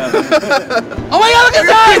done it. Yeah. Oh my god, look at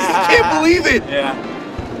this! I can't believe it. Yeah.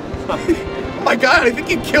 Oh my god, I think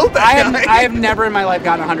you killed that guy. I have never in my life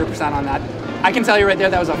gotten 100% on that. I can tell you right there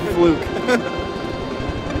that was a fluke.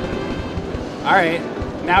 All right,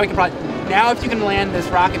 now we can probably. Now, if you can land this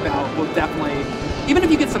rocket belt, we'll definitely. Even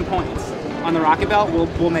if you get some points on the rocket belt,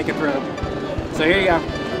 we'll make it through. So here you go.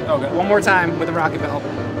 Okay. One more time with the rocket belt.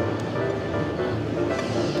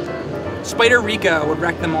 Spider Rico would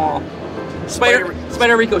wreck them all. Spider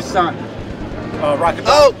Rico's son. Rocket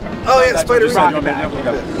belt. Oh yeah, Spider Rico. Rocket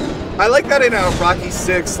belt. I like that in Rocky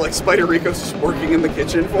 6, like Spider Rico's just working in the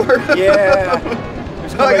kitchen for him. Yeah.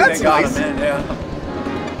 There's no way that's they got nice. him in, yeah.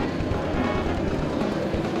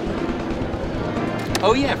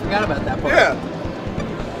 Oh yeah, I forgot about that part. Yeah.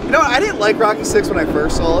 You know, I didn't like Rocky 6 when I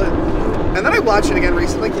first saw it. And then I watched it again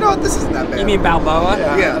recently, like, you know what, this isn't that bad. You mean Balboa?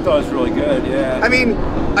 Yeah. I thought it was really good, yeah. I mean,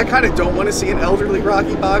 I kind of don't want to see an elderly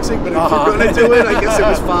Rocky boxing, but if you're going to do it, I guess it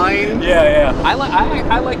was fine. Yeah. I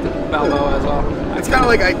liked Balboa as well. It's kind of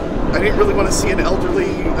like I didn't really want to see an elderly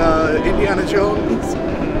Indiana Jones.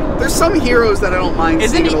 There's some heroes that I don't mind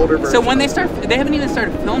seeing an older version. So when they haven't even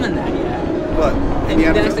started filming that yet. What?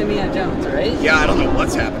 Indiana Jones, right? Yeah, I don't know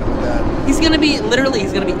what's happening with that. He's gonna be 80.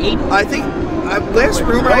 I think last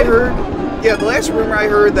rumor I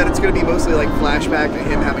heard that it's gonna be mostly like flashback to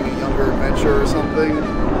him having a younger adventure or something,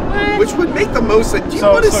 which would make the most sense. Do you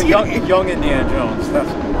want to see young Indiana Jones?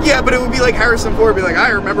 Yeah, but it would be like Harrison Ford be like, I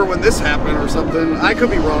remember when this happened or something. I could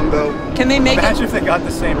be wrong though. Can they make Imagine if they got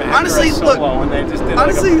the same actor honestly, as look, Solo and they just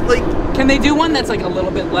did Can they do one that's like a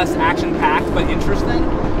little bit less action-packed but interesting?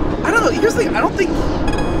 I don't know. Here's the thing. I don't think,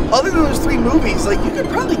 other than those 3 movies, like you could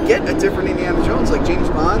probably get a different Indiana Jones, like James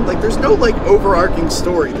Bond. Like there's no like overarching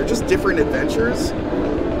story. They're just different adventures.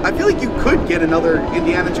 I feel like you could get another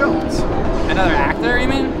Indiana Jones. Another actor, you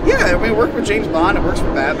mean? Yeah, I mean, it worked with James Bond. It works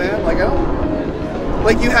for Batman. Like I don't.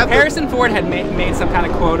 Like you have Harrison Ford had made some kind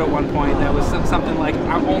of quote at one point that was something like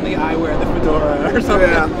only I wear the fedora or something.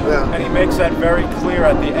 Yeah. And he makes that very clear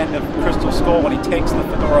at the end of Crystal Skull when he takes the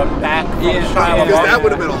fedora back from Shia LaBeouf. Because that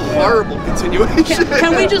would have been a horrible continuation.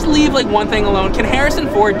 Can we just leave like one thing alone? Can Harrison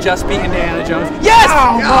Ford just be Indiana Jones? Yes!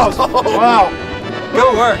 Wow.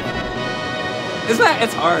 Good work. Isn't that?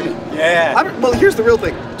 It's hard. Yeah. Well, here's the real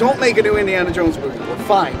thing. Don't make a new Indiana Jones movie. We're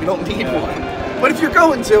fine. We don't need one. But if you're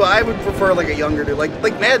going to, I would prefer like a younger dude, like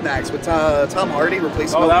Mad Max with Tom Hardy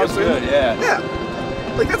replacing Mel that was Gibson. good, yeah.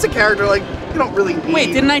 Yeah. Like that's a character like you don't really need.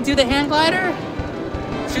 Wait, didn't I do the hand glider?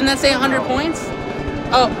 Shouldn't that say 100 points?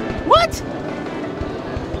 Oh, what?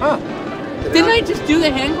 Huh. Didn't I just do the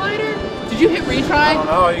hand glider? Did you hit retry? I don't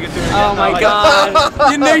know. You can do it again. Oh my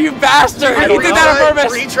god. You know, you bastard. You did that on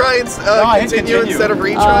purpose. Retry and continue instead of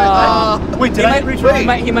retry. Wait, did I hit retry?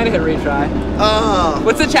 He might have hit retry.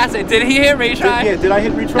 What's the chat say? Did he hit retry? Did I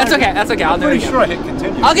hit retry? That's okay. I'll do it again. I'm pretty sure I hit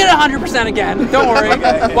continue. I'll get it 100% again. Don't worry.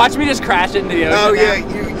 Okay. Watch me just crash it into the ocean. Oh yeah,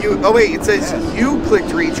 you. Oh wait, it says you clicked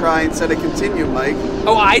retry instead of continue, Mike.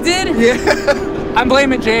 Oh, I did? Yeah. I'm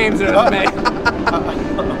blaming James. It was me.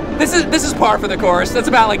 This is par for the course. That's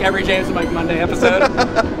about like every James and Mike Monday episode.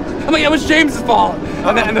 I'm like, it was James's fault,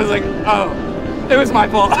 and then it's like, oh, it was my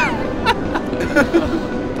fault.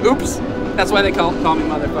 Oops. That's why they call me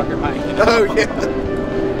motherfucker Mike. You know? Oh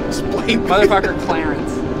yeah. Explain. Motherfucker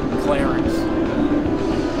Clarence.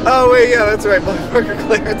 Oh wait, yeah, that's right, motherfucker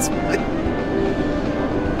Clarence.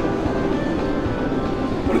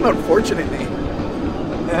 What an unfortunate name.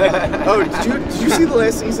 Oh, did you see the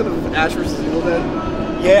last season of Ash vs. Evil Dead?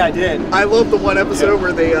 Yeah, I did. I love the one episode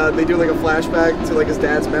where they do like a flashback to like his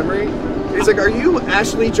dad's memory. And he's like, "Are you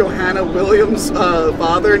Ashley Johanna Williams'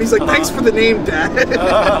 father?" And he's like, "Thanks for the name, Dad."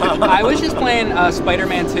 I was just playing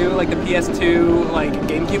Spider-Man 2, like the PS2 like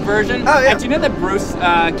GameCube version. Oh yeah. And do you know that Bruce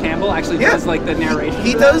Campbell actually does like the narration?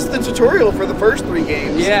 He does the tutorial for the first 3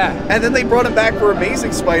 games. Yeah. And then they brought him back for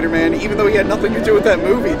Amazing Spider-Man, even though he had nothing to do with that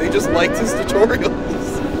movie. They just liked his tutorials.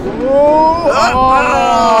 Oh,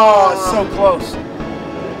 so close.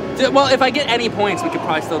 Well, if I get any points, we could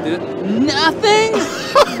probably still do it. Nothing?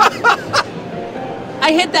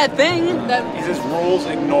 I hit that thing. He says rules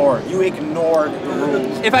ignored. You ignored the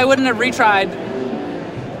rules. If I wouldn't have retried...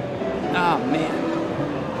 Oh, man.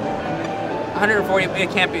 140,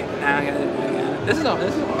 it can't be... Nah, I gotta do it again. This is hard.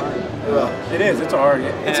 It is. It's hard.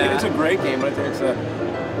 It's a great game, but it's a...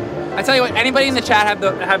 I tell you what, anybody in the chat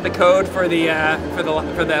have the code for the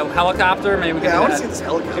helicopter? Maybe we can. Yeah, I want to see this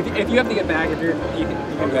helicopter. If you have to get back, you can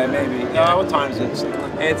Okay, maybe. Yeah. What time is it?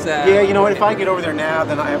 It's yeah, you know what? If I get over there now,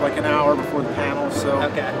 then I have like an hour before the panel. So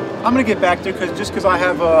okay. I'm gonna get back there because I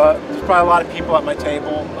have there's probably a lot of people at my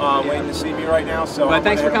table waiting to see me right now. So. But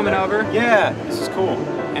thanks for coming over. Yeah, this is cool.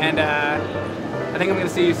 And I think I'm going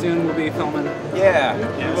to see you soon. We'll be filming.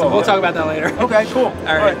 Yeah. So we'll talk about that later. Okay, cool.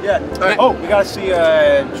 All right. Yeah. Oh, we got to see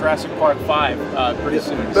Jurassic Park 5 pretty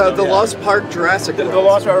soon. The Lost Park Jurassic The World.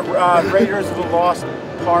 Lost Raiders of the Lost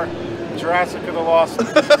Park, Jurassic of the Lost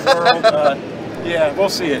World. Yeah, we'll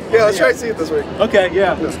see it. Yeah, let's try to see it this week. Okay,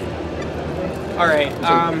 yeah. All right.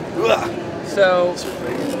 So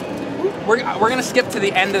we're gonna skip to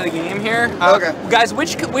the end of the game here. Okay. Guys,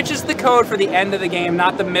 which is the code for the end of the game,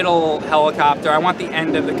 not the middle helicopter? I want the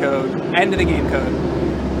end of the code, end of the game code.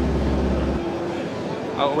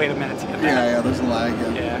 Oh, wait a minute to get that. Yeah, there's a lag.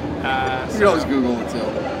 Yeah. You can always Google it too.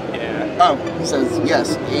 Yeah. Oh, it says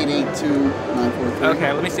yes, 882943.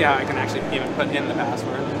 Okay, let me see how I can actually even put in the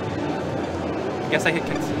password. I guess I hit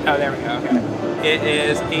oh, there we go. Okay. It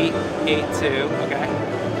is 882. Okay.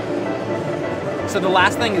 So the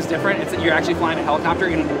last thing is different. It's that you're actually flying a helicopter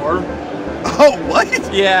in war. Oh, what?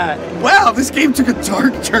 Yeah. Wow, this game took a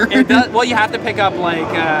dark turn. It does. Well, you have to pick up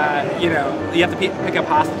like, you know, you have to pick up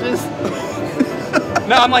hostages.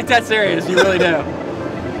 No, I'm like dead serious. You really do.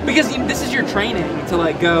 Because this is your training to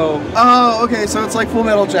like go. Oh, okay. So it's like Full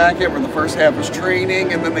Metal Jacket, where the first half is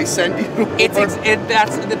training, and then they send you. That's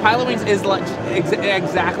the Pilotwings is like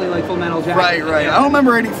exactly like Full Metal Jacket. Right. Yeah. I don't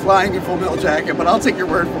remember any flying in Full Metal Jacket, but I'll take your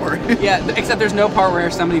word for it. Yeah, except there's no part where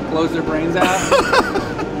somebody blows their brains out.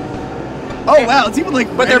 Oh wow, it's even like.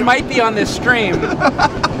 But there might be on this stream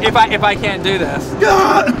if I can't do this.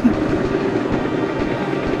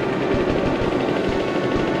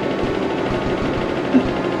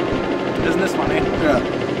 Isn't this funny? Yeah.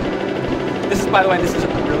 This is, by the way, this is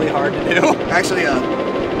really hard to do. Actually,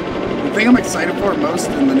 the thing I'm excited for most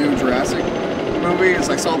in the new Jurassic movie is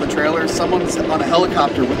I saw the trailer. Someone's on a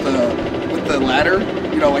helicopter with the ladder,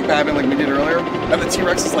 you know, like Batman, like we did earlier, and the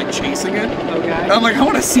T-Rex is like chasing it. Okay. And I'm like, I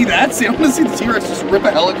want to see that. I want to see the T-Rex just rip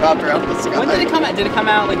a helicopter out of the sky. When did it come out? Did it come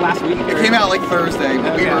out like last week? It came out like Thursday,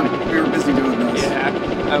 but we were busy doing this. Yeah.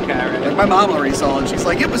 Okay. Right. Like my mom already saw it. And she's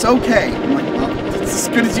like, it was okay. I'm like, well, it's as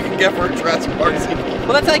good as you can get for a Jurassic Park sequel.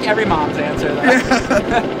 Well, that's like every mom's answer, though.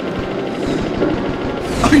 Yeah.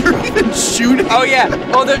 Oh, you're even shooting? Oh yeah.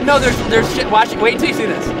 Oh, there's shit. Watch. Wait until you see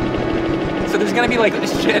this. So there's gonna be like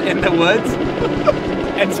this shit in the woods,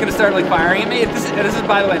 and it's gonna start like firing at me. This is,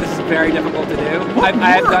 by the way, this is very difficult to do. I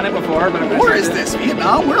have done it before, but I'm gonna Where is this?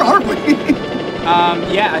 Vietnam? Where are we?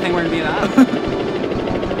 Yeah, I think we're in Vietnam.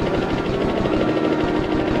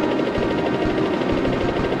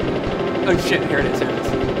 Oh shit! Here it is. Here it is.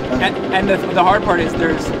 And the hard part is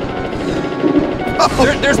there's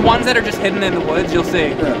ones that are just hidden in the woods. You'll see.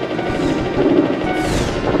 Yeah.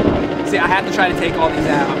 See, I have to try to take all these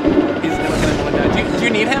out. He's looking at the window. Do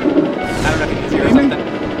you need him? I don't know if he needs you or something.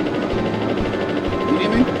 You need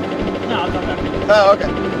me? No, I'll come back. Oh, okay.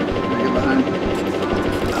 Get behind.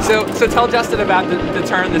 So tell Justin about the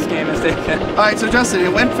turn this game has taken. Alright, so Justin,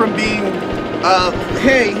 it went from being,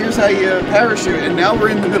 hey, here's how you parachute, and now we're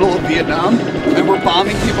in the middle of Vietnam, and we're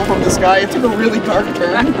bombing people from the sky. It took a really dark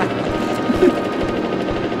turn.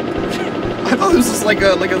 I thought this was like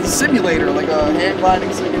a simulator, like a hand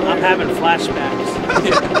gliding simulator. I'm having flashbacks.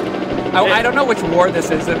 I don't know which war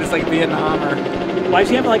this is, if it's like Vietnam or... Why does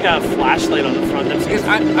he have like a flashlight on the front? Because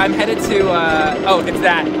I'm headed to, it's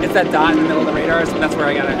that dot in the middle of the radar, so that's where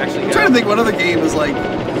I gotta actually go. I'm trying to think what other game is like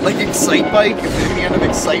Excite Bike. If at the end of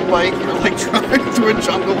Excite Bike, you're like driving through a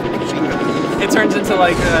jungle with machine guns. It turns into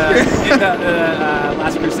like the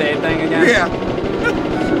Last Crusade thing again. Yeah.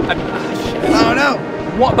 Shit. Oh no.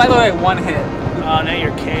 By the way, one hit. Oh, now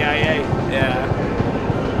you're KIA. Yeah.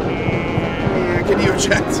 Can you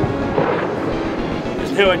eject?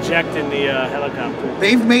 There's no eject in the helicopter.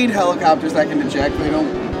 They've made helicopters that can eject. They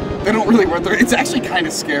don't really work. It's actually kind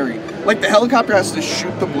of scary. Like the helicopter has to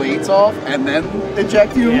shoot the blades off and then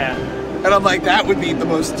eject you. Yeah. And I'm like, that would be the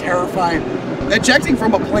most terrifying. Ejecting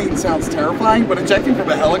from a plane sounds terrifying, but ejecting from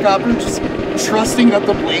a helicopter, just trusting that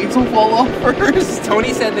the blades will fall off first.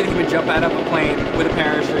 Tony said that he would jump out of a plane with a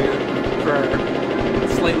parachute for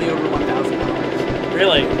slightly over $1,000.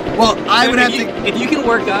 Really? Well, I would have to. If you can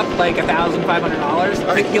work up like $1,500,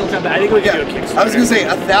 I think he'll jump out. I think we can do a Kickstarter. I was gonna say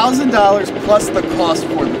 $1,000 plus the cost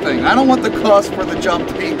for the thing. I don't want the cost for the jump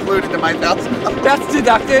to be included in my $1,000. That's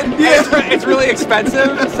deducted. Yeah. It's really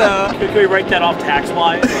expensive. So Can we write that off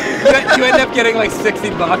tax-wise? you end up getting like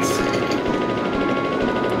 $60.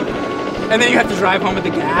 And then you have to drive home with the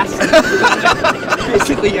gas.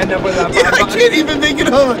 Basically, you end up with a Yeah, I can't even make it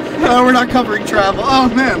home. Oh, we're not covering travel. Oh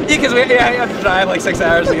man. Yeah, because you have to drive like 6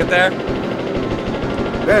 hours to get there.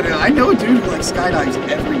 Man, I know a dude who like skydives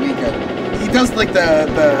every weekend. He does like the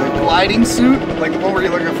gliding suit, like the one where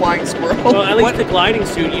you're like a flying squirrel. Well, at least the gliding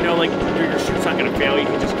suit, you know, like your chute's not going to fail. You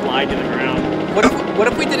can just glide to the ground. What What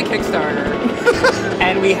if we did a Kickstarter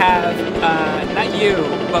and we have not you,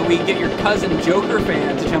 but we get your cousin Joker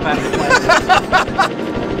fan to jump out of the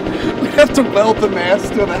plane? We have to weld the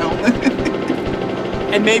mask to the helmet.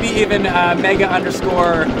 And maybe even mega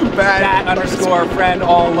underscore bat underscore friend,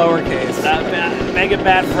 all lowercase. Mega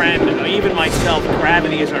bad friend, even myself,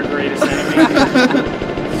 gravity is our greatest enemy.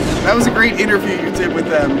 That was a great interview you did with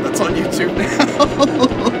them. That's on YouTube now.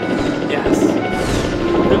 Yes.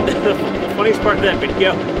 The funniest part of that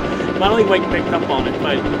video, not only Mike picked up on it,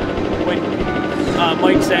 but when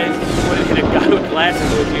Mike says he wouldn't hit a guy with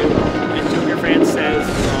glasses with you, and Joker fan says,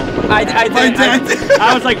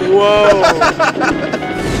 I was like, whoa.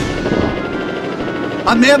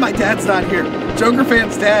 I'm mad my dad's not here. Joker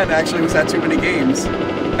fan's dad actually was at TooManyGames.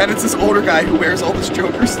 And it's this older guy who wears all this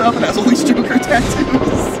Joker stuff and has all these Joker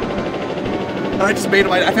tattoos. And I just made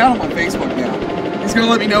him, I found him on Facebook now. He's gonna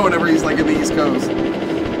let me know whenever he's like in the East Coast.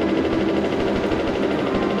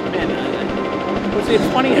 Man, it's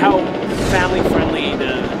funny how family friendly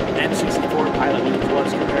the N64 Pilotwings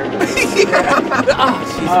was compared to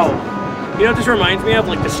you know what this reminds me of?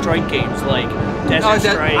 Like the strike games, like Desert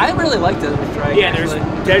Strike. I really liked Desert Strike. Yeah, actually.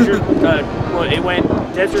 there's Desert, well, it went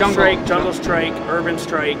Desert Strike, Jungle Strike, Urban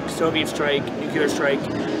Strike, Soviet Strike, Nuclear Strike,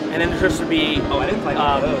 and then there's supposed to be I didn't play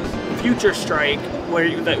all those. Future Strike, where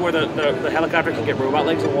the helicopter can get robot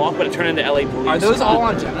legs and walk, but it turned into LA Police. Are those all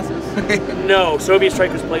on Genesis? No, Soviet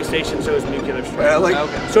Strike was PlayStation, so is Nuclear Strike.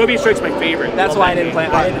 Okay. Soviet Strike's my favorite. That's why I didn't play.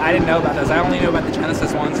 I didn't know about those. I only knew about the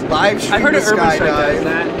Genesis ones. Live stream I heard of Urban Strike. Skydive. Is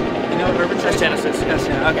that? You know Urban Strike? Genesis. Yes,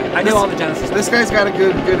 yeah. Okay. I know all the Genesis. This guy's got a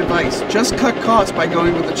good advice. Just cut costs by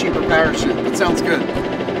going with a cheaper parachute. That sounds good.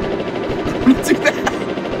 I'm gonna do that.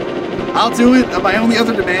 I'll do it. My only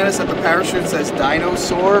other demand is that the parachute says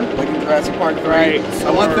dinosaur, like in Jurassic Park 3. Right.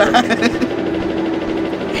 I want that.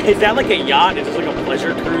 Is that like a yacht? Is this like a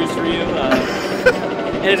pleasure cruise for you?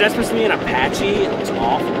 And is that supposed to be an Apache? It looks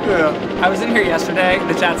awful. Yeah. I was in here yesterday.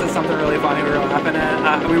 The chat said something really funny. We were laughing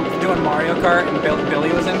at. We were doing Mario Kart, and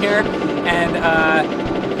Billy was in here, and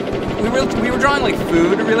we were drawing like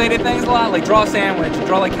food-related things a lot, like draw a sandwich,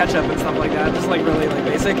 draw like ketchup and stuff like that, just like really like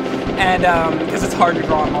basic. And because it's hard to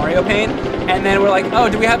draw in Mario Paint. And then we're like, oh,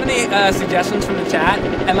 do we have any suggestions from the chat?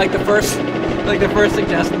 And like the first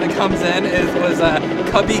suggestion that comes in was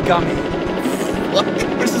Cubby Gummy.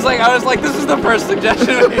 Which is like, I was like, this is the first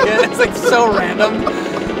suggestion we get. It's like so random.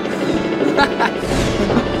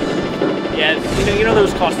 Yeah, you know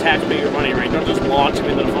those cost taxpayer money, right? Don't just launch them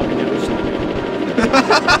into the fucking ocean.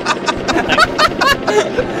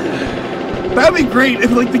 That'd be great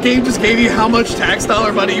if like the game just gave you how much tax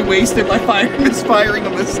dollar money you wasted by misfiring a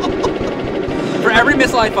missile. For every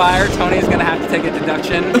missile I fire, Tony's gonna have to take a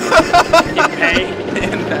deduction. In pay?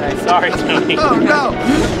 In pay. Sorry, Tony. Oh no!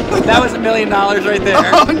 That was $1 million right there.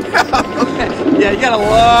 Oh no! Yeah, you got a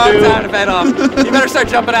long time to pay it off. You better start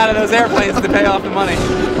jumping out of those airplanes to pay off the money.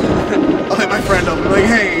 I'll hit my friend up and be like,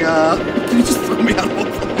 hey, can you just throw me out of the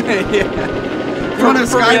plane? Yeah. You want to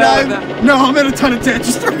skydive? No, I'm in a ton of debt.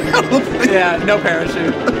 Just throw me out of the plane. Yeah, no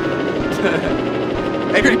parachute.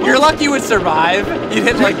 You're lucky you would survive. You'd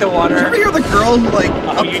hit like the water. Did you ever hear the girl who like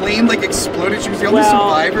a plane like exploded? She was the only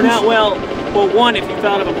survivor. Well, one, if you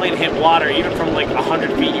fell out of a plane and hit water, even from like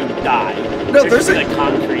 100 feet, you'd die. No, there's like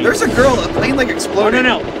concrete. There's a girl. A plane like exploded.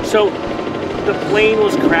 Oh, no. So the plane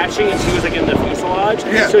was crashing and she was like in the fuselage.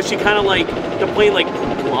 Yeah. So she kind of like the plane like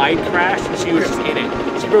glide crashed and she was just in it.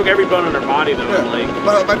 She broke every bone in her body though. Yeah. Like.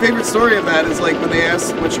 My favorite story of that is like when they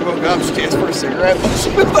asked when she woke up, she asked for a cigarette.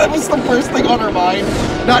 That was the first thing on her mind.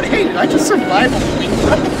 Not, hey, did I just survive a plane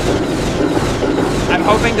crash? I'm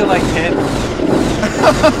hoping to like hit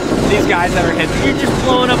these guys that are hitting. You're just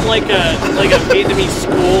blowing up like a Vietnamese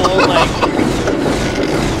school, like.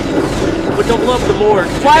 But don't blow up the morgue.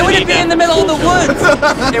 Why would it be in the middle of the woods?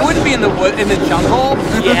 It wouldn't be in the jungle.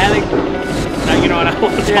 Yeah. You know what? I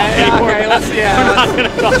won't talk anymore. Okay, I'm not gonna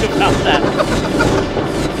talk about that.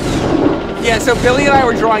 Yeah. So Billy and I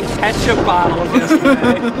were drawing ketchup bottles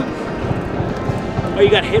yesterday. Oh, you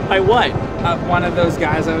got hit by what? One of those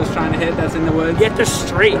guys I was trying to hit. That's in the woods. Get the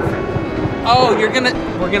straight. Oh, we're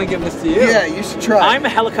gonna give this to you. Yeah, you should try. I'm a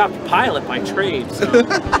helicopter pilot by trade. So.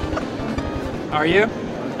 Are you?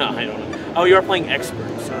 No, I don't know. Oh, you are playing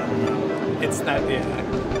expert, so I don't know. It's that, yeah.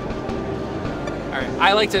 Alright,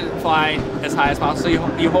 I like to fly as high as possible, so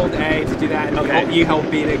you hold A to do that, and you hold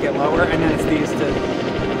B to get lower, and then it's these to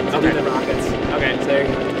do the rockets. Okay, so there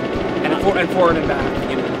you go. And forward and back,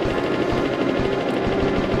 you know.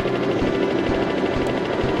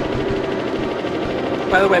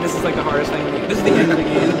 By the way, this is like the hardest thing. This is the end of the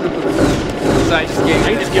game. So I just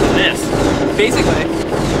gave him this. Basically.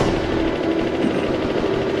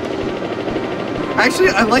 Actually,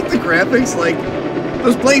 I like the graphics. Like,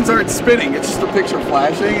 those blades aren't spinning. It's just a picture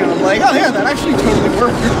flashing, and I'm like, oh yeah, that actually totally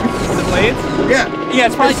works. The blades? Yeah. Yeah,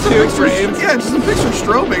 it's probably 2 frames. Yeah, just a picture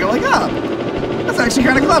strobing. I'm like, ah, that's actually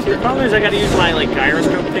kind of clever. The problem is I got to use my like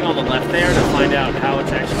gyroscope thing on the left there to find out how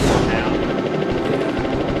it's actually going down.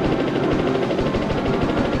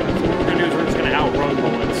 Good news, we're just gonna outrun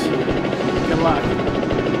bullets. Good luck.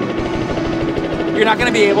 You're not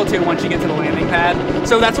going to be able to once you get to the landing pad.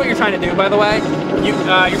 So that's what you're trying to do, by the way. You're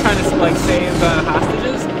trying to like save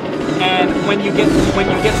hostages, and when you get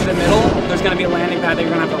to the middle, there's going to be a landing pad that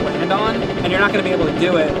you're going to have to land on, and you're not going to be able to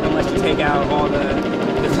do it unless you take out all the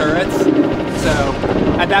turrets. So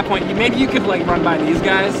at that point, maybe you could like run by these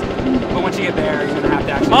guys, but once you get there, you're going to have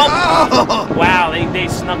to actually. Oh! Wow, they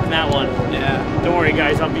snuck that one. Yeah. Don't worry,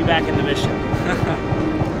 guys. I'll be back in the mission.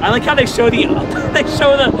 I like how they show the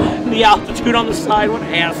altitude on the side. What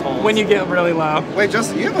assholes! When you get really low. Wait,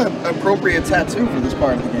 Justin, you have an appropriate tattoo for this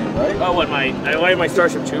part of the game, right? Oh, what my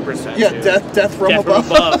Starship Troopers tattoo? Yeah, death from above.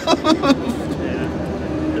 Yeah.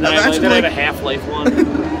 And then I have a Half-Life one.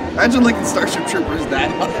 Imagine liking Starship Troopers that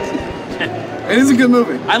much. It is a good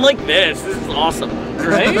movie. I like this. This is awesome.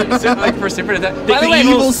 Right? Like for Super Nintendo. By the way,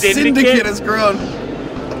 evil syndicate has grown.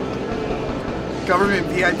 Government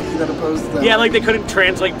VIP that opposed them. Yeah, like they couldn't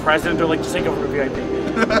translate president or like just say government VIP.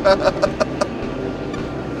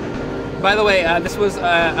 By the way, this was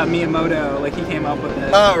a Miyamoto. Like he came up with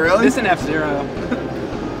it. Oh, really? This and F-Zero.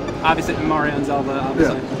 Obviously, Mario and Zelda.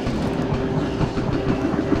 Obviously. Yeah.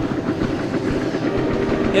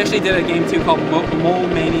 He actually did a game too called Mole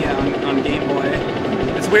Mania on Game Boy.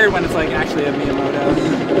 It's weird when it's like actually a Miyamoto.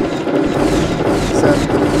 So,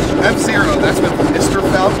 F-Zero, that's with Mr.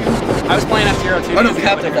 Falcon? I was playing F-Zero too. Oh no,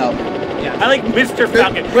 Captain Falcon. Yeah. I like Mr.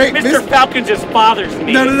 Falcon. Wait, Mr. Falcon just bothers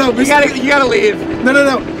me. No. You gotta leave.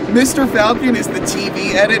 No. Mr. Falcon is the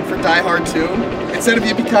TV edit for Die Hard 2. Instead of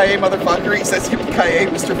Yippee-Ki-Yay, motherfucker, he says Yippee-Ki-Yay,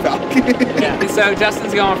 Mr. Falcon. Yeah. So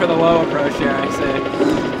Justin's going for the low approach here, I say.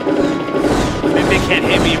 They can't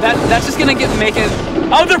hit me. That's just gonna make it.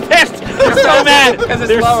 Oh, they're pissed! They're so mad!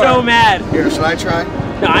 They're so mad! Here, should I try?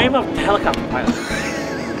 No, I am a helicopter pilot.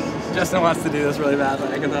 Justin wants to do this really badly,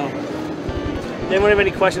 I can tell. They won't have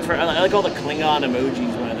any questions for. I like all the Klingon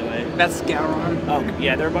emojis, by the way. That's Gowron. Oh,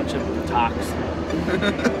 yeah, they're a bunch of talks.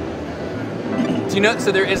 Do you know?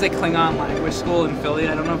 So there is a Klingon language school in Philly.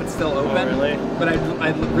 I don't know if it's still open. Oh, really? But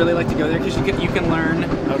I'd really like to go there because you can learn.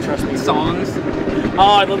 Oh, trust me. Songs.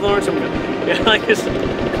 Oh, I'd love to learn some. Yeah, like this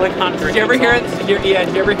Klingon. Did you ever hear it? Did you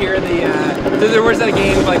ever hear the? There was a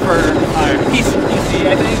game like for PC,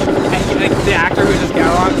 I think, and the actor who just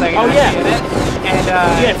Gowron was like in it, and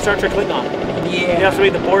yeah, Star Trek Klingon. Yeah. They also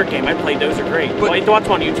made the board game. I played those. Are great. But well, you have to watch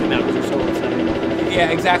them on YouTube now because they're so upsetting. Yeah,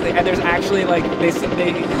 exactly. And there's actually like they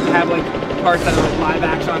have like parts that are like live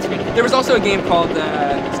action on screen. There was also a game called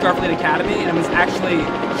Starfleet Academy, and it was actually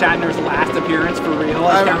Shatner's last appearance for real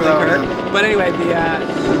as Captain Kirk. But anyway, the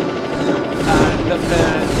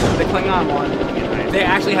Klingon one, they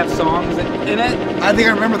actually have songs in it. I think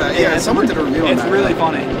I remember that. Yeah, someone did a review on that. It's really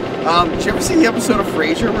funny. Did you ever see the episode of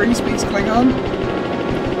Frasier where he speaks Klingon?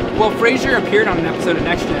 Well, Frasier appeared on an episode of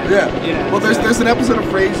Next Gen. Yeah. Yeah. Well, there's an episode of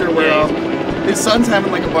Frasier where his son's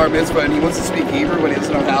having like a bar mitzvah and he wants to speak Hebrew but he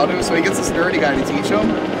doesn't know how to, so he gets this nerdy guy to teach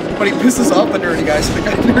him. But he pisses off the nerdy guy, so the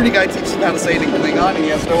nerdy guy teaches him how to say it in Klingon and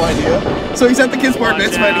he has no idea. So he's at the kid's bar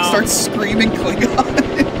mitzvah and he starts screaming Klingon.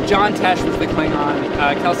 John Tesh was the Klingon.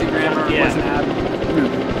 Kelsey Grammer was Nab.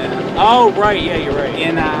 Yeah. Oh, right. Yeah, you're right.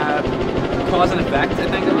 In Cause and Effect, I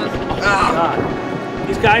think it was. Oh, God.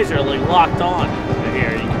 These guys are like locked on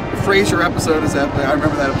here. Frasier episode is epic. I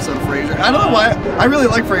remember that episode of Frasier. I don't know why. I really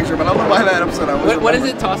like Frasier, but I don't know why that episode I was. What is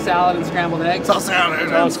it? Tossed salad and scrambled eggs? Tossed salad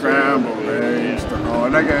and scrambled eggs.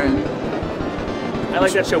 And again. I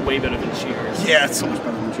like that show way better than Cheers. Yeah, it's so much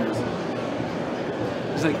better than Cheers.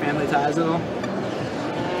 Just like Family Ties at all?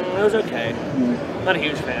 It was okay. Not a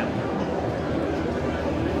huge fan.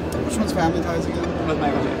 Which one's Family Ties again? With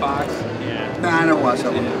Michael J. Fox. Yeah. Nah, I never watched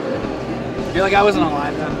that one. You're like, I wasn't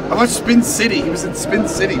alive then. I watched Spin City. He was in Spin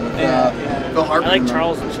City with Bill Harper. I like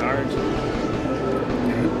Charles in Charge.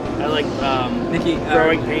 I like Nikki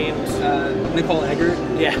Growing Pains. Nicole Eggert.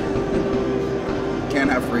 Yeah. Can't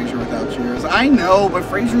have Frasier without Cheers. I know, but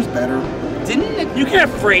Frasier's better. You can't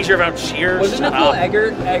have Frasier without Cheers? Was it Nicole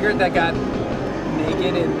Eggert that got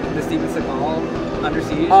naked in the Steven Seagal Under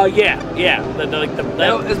Siege? Oh yeah.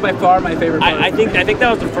 That is by far my favorite part. I think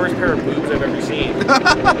that was the first pair of boobs I've ever seen.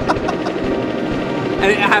 And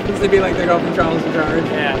it happens to be like the girl from Charles in Charge.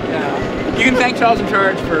 Yeah. You can thank Charles in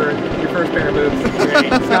Charge for your first pair of boobs.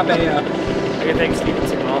 Great. Scott Baio. I can thank Steven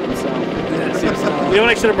Seagal himself. Yes. seems small. You know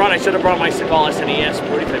what I should have brought? I should have brought my Seagal SNES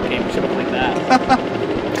sporty type game. Should have played that.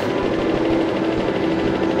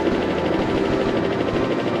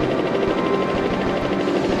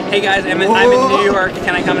 Hey guys, I'm in New York.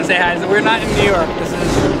 Can I come and say hi? We're not in New York.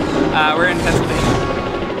 We're in Pennsylvania.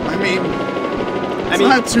 I mean, it's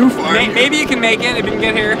not too far. Maybe you can make it if you can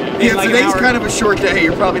get here. Yeah, like today's kind of a short day.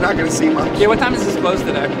 You're probably not going to see much. Yeah, what time is this closed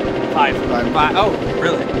today? 5. 5. Oh,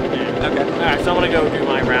 really? Yeah. Okay. All right, so I'm gonna go do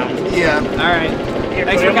my round. Yeah. All right. Here,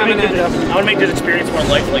 Thanks for coming in. I want to make this experience more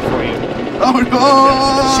lifelike for you. Oh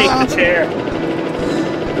no! Shake the chair.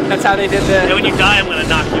 That's how they did the. And when you die, I'm gonna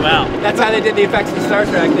knock you out. That's how they did the effects in Star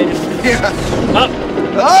Trek. They just. Yeah. Up.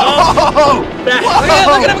 Oh! Back.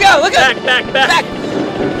 Look at him go! Look at him! Back.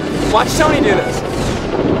 Watch Tony do this.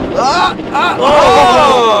 Oh!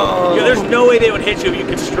 Yeah, there's no way they would hit you if you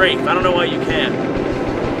could strafe. I don't know why you can.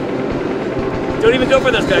 Don't even go for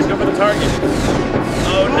those guys. Go for the target.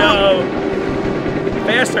 Oh no!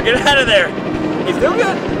 Faster! Get out of there! He's doing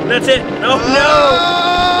good. That's it. No!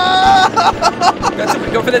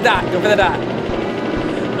 Go for the dot. Go for the dot.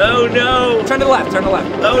 Oh no! Turn to the left. Turn to the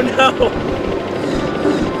left. Oh no!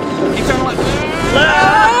 Keep turning left.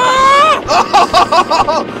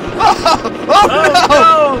 Oh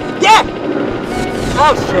no! Yeah!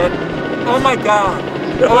 Oh shit! Oh my god!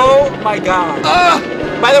 Oh my god!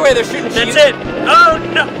 By the way, they're shooting cheese. That's it! Oh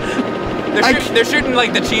no! They're shooting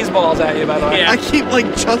like the cheese balls at you. By the way. Yeah. I keep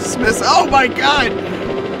like just miss. Oh my god!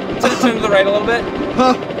 Turn to the right a little bit.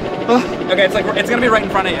 Okay, it's gonna be right in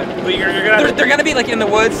front of you. But you're gonna They're gonna be like in the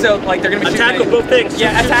woods, so like they're gonna be attack shooting with both things.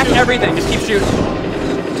 Yeah, attack everything. Just keep shooting.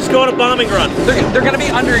 Just go on a bombing run. They're gonna be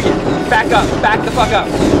under you. Back up. Back the fuck up.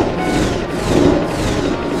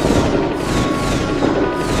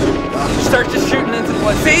 Start just shooting into the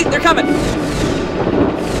woods. See? They're coming.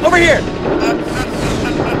 Over here.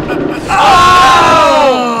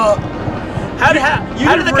 Oh! How did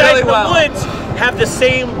the guys in the woods have the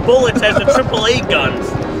same bullets as the AAA guns?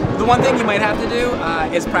 The one thing you might have to do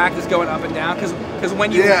is practice going up and down, because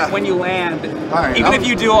when you land, even if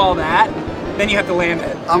you do all that, then you have to land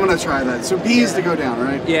it. I'm gonna try that. So B is to go down,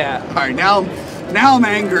 right? Yeah. All right, now I'm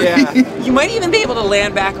angry. Yeah. You might even be able to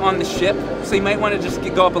land back on the ship, so you might want to just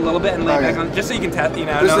go up a little bit and land back on, just so you can test, know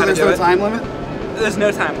how to do it. There's no time limit? There's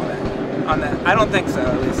no time limit on that. I don't think so,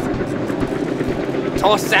 at least.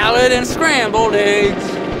 Tossed salad and scrambled eggs.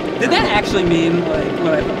 Did that actually mean like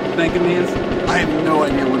what I think it means? I have no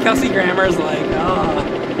idea what Kelsey Grammer's like,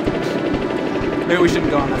 maybe we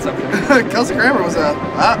shouldn't go on that subject. Kelsey Grammer was a...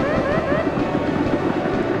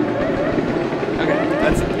 Okay,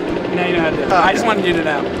 that's it. Now you know how to do it. I just wanted you to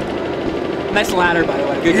know. Nice ladder, by the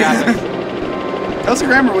way. Good graphics. Kelsey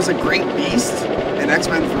Grammer was a great beast in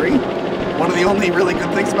X-Men 3. One of the only really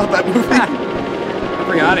good things about that movie. I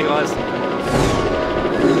forgot he was.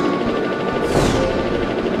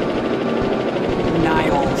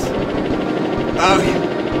 Niles. Oh, yeah.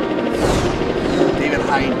 David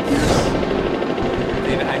Hyde Pierce.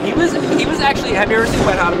 David Hyde. He was actually. Have you ever seen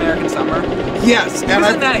Wet Hot American Summer? Yes. He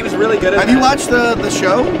was in that. He was really good at that. Have you watched the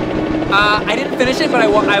show? I didn't finish it, but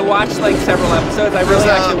I watched like several episodes. I really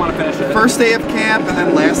actually want to finish it. First day of camp and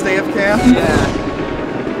then last day of camp. Yeah.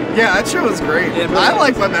 Yeah, that show was great. Yeah, I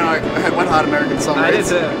like Wet Hot American Summer. I did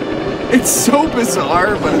too. It's so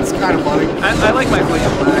bizarre, but it's kind of funny. I like my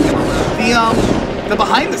William Black and all that. The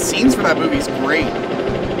behind the scenes for that movie is great.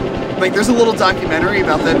 Like, there's a little documentary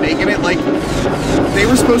about them making it. Like, they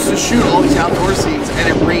were supposed to shoot all these outdoor scenes, and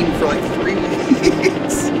it rained for like 3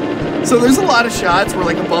 weeks. So there's a lot of shots where,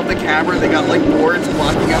 like, above the camera, they got like boards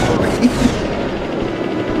blocking out the rain.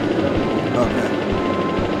 Okay.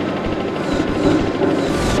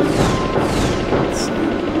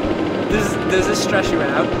 Does this stress you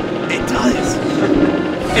out? It does.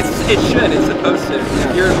 It should. It's supposed to.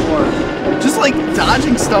 Yeah. You're in war. Just like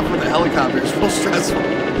dodging stuff with a helicopter is real stressful.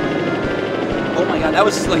 Oh my god, that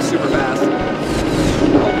was like super fast.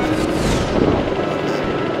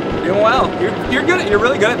 Doing well. You're good. You're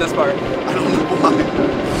really good at this part. I don't know why.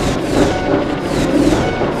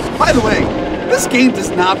 By the way, this game does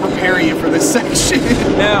not prepare you for this section.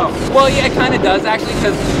 No. Well, yeah, it kind of does actually,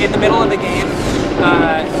 because in the middle of the game,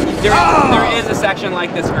 there is a section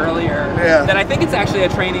like this earlier that I think it's actually a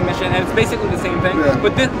training mission, and it's basically the same thing. Yeah.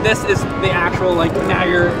 But this is the actual, like, now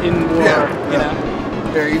you're in war, you know?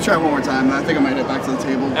 Here, you try one more time. I think I might head back to the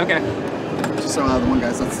table. Okay. Just so the one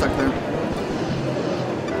guy's not stuck there.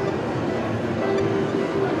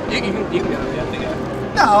 You can go. Yeah, I think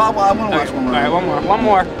No, I want to watch one more. All right, one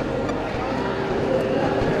more.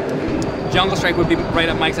 Jungle Strike would be right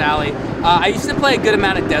up Mike's alley. I used to play a good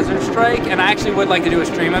amount of Desert Strike, and I actually would like to do a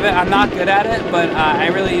stream of it. I'm not good at it, but I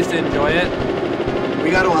really used to enjoy it.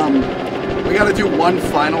 We got to We got to do one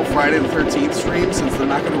final Friday the 13th stream since they're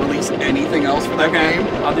not going to release anything else for that game.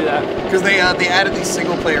 I'll do that. Because they added these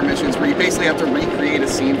single player missions where you basically have to recreate a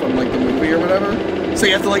scene from like the movie or whatever. So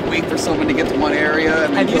you have to like wait for someone to get to one area.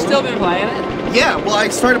 And have you still been playing it? Yeah. Well, I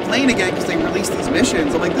started playing again because they released these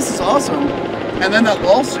missions. I'm like, this is awesome. And then that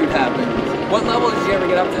lawsuit happened. What level did you ever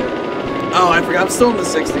get up to? Oh, I forgot. I'm still in the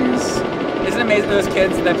 60s. Isn't it amazing those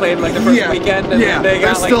kids that played like the first weekend and they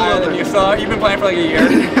got like higher than you saw? You've been playing for like a year.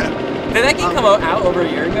 Did that game come out over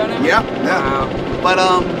a year ago now? Yeah. Wow. But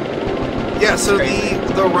yeah. So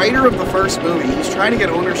the writer of the first movie, he's trying to get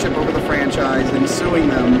ownership over the franchise and suing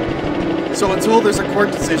them. So until there's a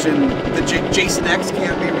court decision, the Jason X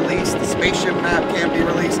can't be released, the spaceship map can't be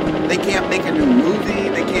released, they can't make a new movie,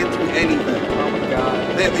 they can't do anything. Oh my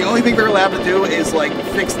god. The only thing they're allowed to do is like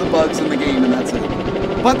fix the bugs in the game and that's it.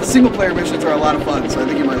 But the single player missions are a lot of fun, so I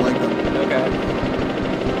think you might like them. Okay.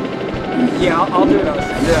 Yeah, I'll do another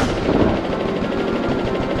stream. Yeah.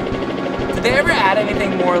 Did they ever add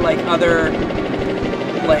anything more like other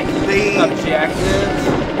like objectives?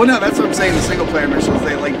 Well, no, that's what I'm saying. The single player missions,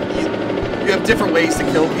 they like you have different ways to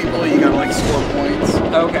kill people. You gotta like score points.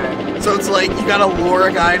 Okay. So it's like you gotta lure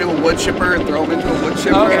a guy to a wood chipper and throw him into a wood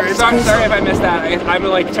chipper. Okay. So I'm sorry if I missed that. I'm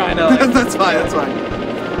like trying to. Like, that's fine. That's fine.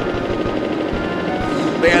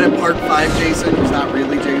 They added Part 5 Jason, who's not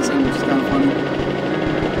really Jason, which is kind of funny.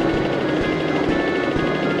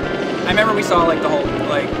 I remember we saw like the whole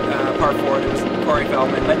like Part 4. There was Corey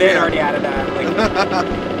Feldman. Like they had already added that. Like.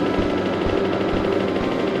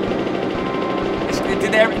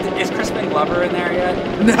 Is Crispin Glover in there yet?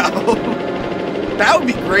 No. That would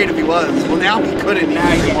be great if he was. Well, now he couldn't.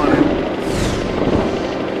 Now he wanted.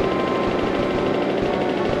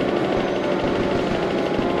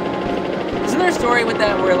 Isn't there a story with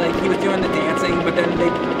that where like he was doing the dancing, but then they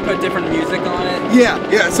put different music on it?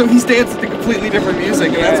 Yeah. So he's dancing to completely different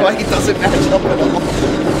music, and that's why he doesn't match up at all.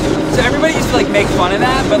 So everybody used to like make fun of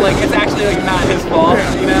that, but like it's actually like not his fault,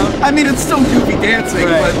 you know? I mean, it's still goofy dancing,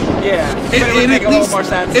 but yeah, it would make a little more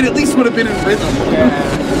sense. It at least would have been in rhythm. Yeah.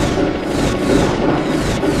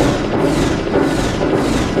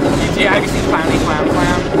 Have you seen Clowny Clown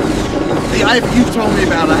Clown? You've told me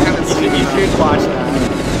about it. I haven't seen it. You should watch that.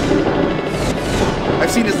 I've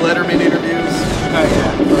seen his Letterman interviews. Oh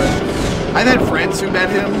yeah. I've had friends who met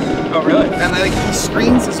him. Oh really? And like he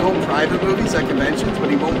screens his own private movies at conventions, but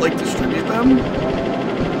he won't like distribute them.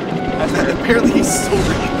 That's and apparently he's so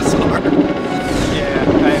really bizarre. Yeah.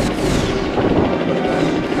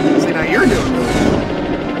 See, now you're doing really good.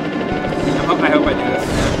 I hope I do this.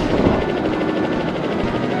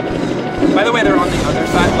 By the way, they're on the other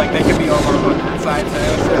side. Like they could be over on that side too.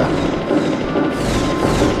 So. Yeah.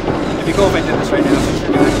 It'd be cool if I did this right now since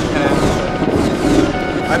you're doing it.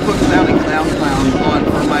 I put Clowny Clown Clown on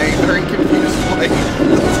for my very confused play.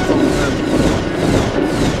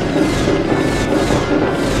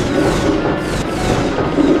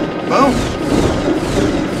 Boom.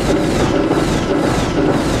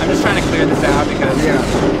 I'm just trying to clear this out because... Yeah.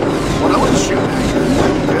 Well, no one's shooting at you.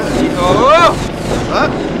 That'd be good. Oh! What?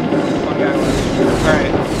 One guy was.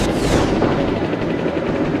 Alright.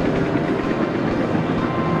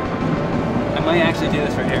 I might actually do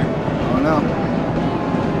this right here. Oh no.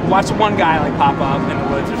 Watch one guy like pop up in the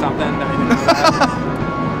woods or something. That I didn't do that.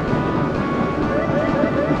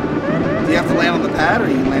 Do you have to land on the pad or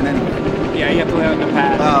you can land anywhere? Yeah, you have to land on the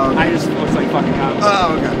pad. Oh, okay. I just was like fucking up.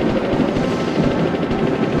 Oh, okay.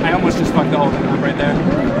 I almost just fucked the whole thing up right there.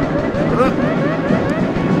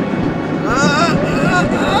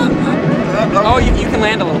 Oh, you can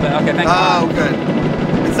land a little bit. Okay, thank God. Oh, good.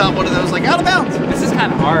 It's not one of those like out of bounds. This is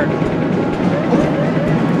kind of hard.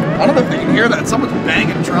 I don't know if they can hear that. Someone's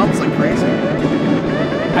banging drums like crazy.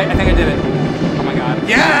 I think I did it. Oh my God.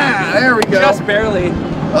 Yeah, there we go. Just barely.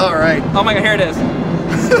 All right. Oh my God, here it is.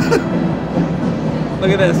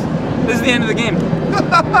 Look at this. This is the end of the game.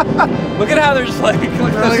 Look at how they're just like,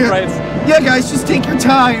 look at those sprites. Yeah, guys, just take your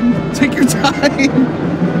time. Take your time.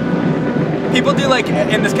 People do like,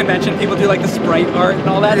 in this convention, people do like the sprite art and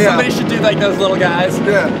all that. Yeah. Somebody should do like those little guys.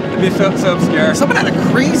 Yeah. It'd be so obscure. Someone had a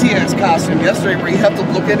crazy ass costume yesterday where you have to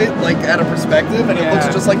look at it like at a perspective and it looks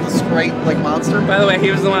just like the sprite like monster. By the way,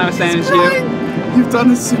 he was the one I was saying to you. You've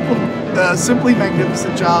done a simply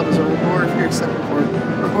magnificent job as a reporter for your second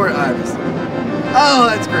report. Oh,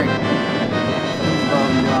 that's great.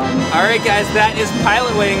 Alright guys, that is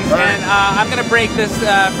Pilotwings, and I'm going to break this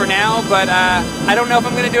for now, but I don't know if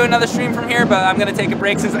I'm going to do another stream from here, but I'm going to take a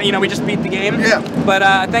break since, you know, we just beat the game. Yeah. But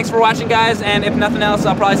thanks for watching, guys, and if nothing else,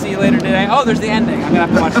 I'll probably see you later today. Oh, there's the ending. I'm going to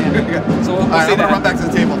have to watch the ending. Yeah. So we'll see I'm that. going to run back to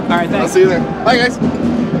the table. Alright, thanks. I'll see you there. Bye, guys.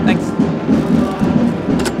 Thanks.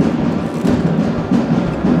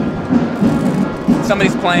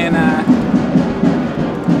 Somebody's playing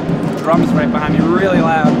drums right behind me, really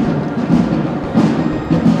loud.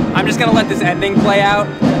 I'm just gonna let this ending play out.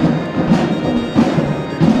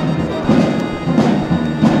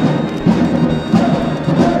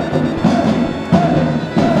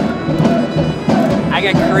 I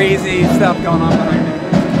got crazy stuff going on behind me.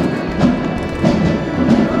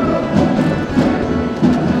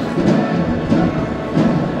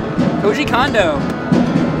 Koji Kondo.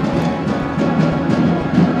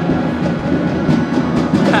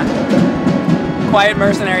 Quiet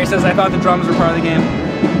Mercenary says, I thought the drums were part of the game.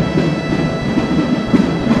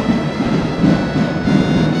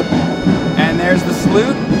 And there's the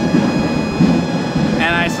salute.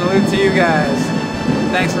 And I salute to you guys.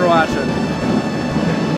 Thanks for watching.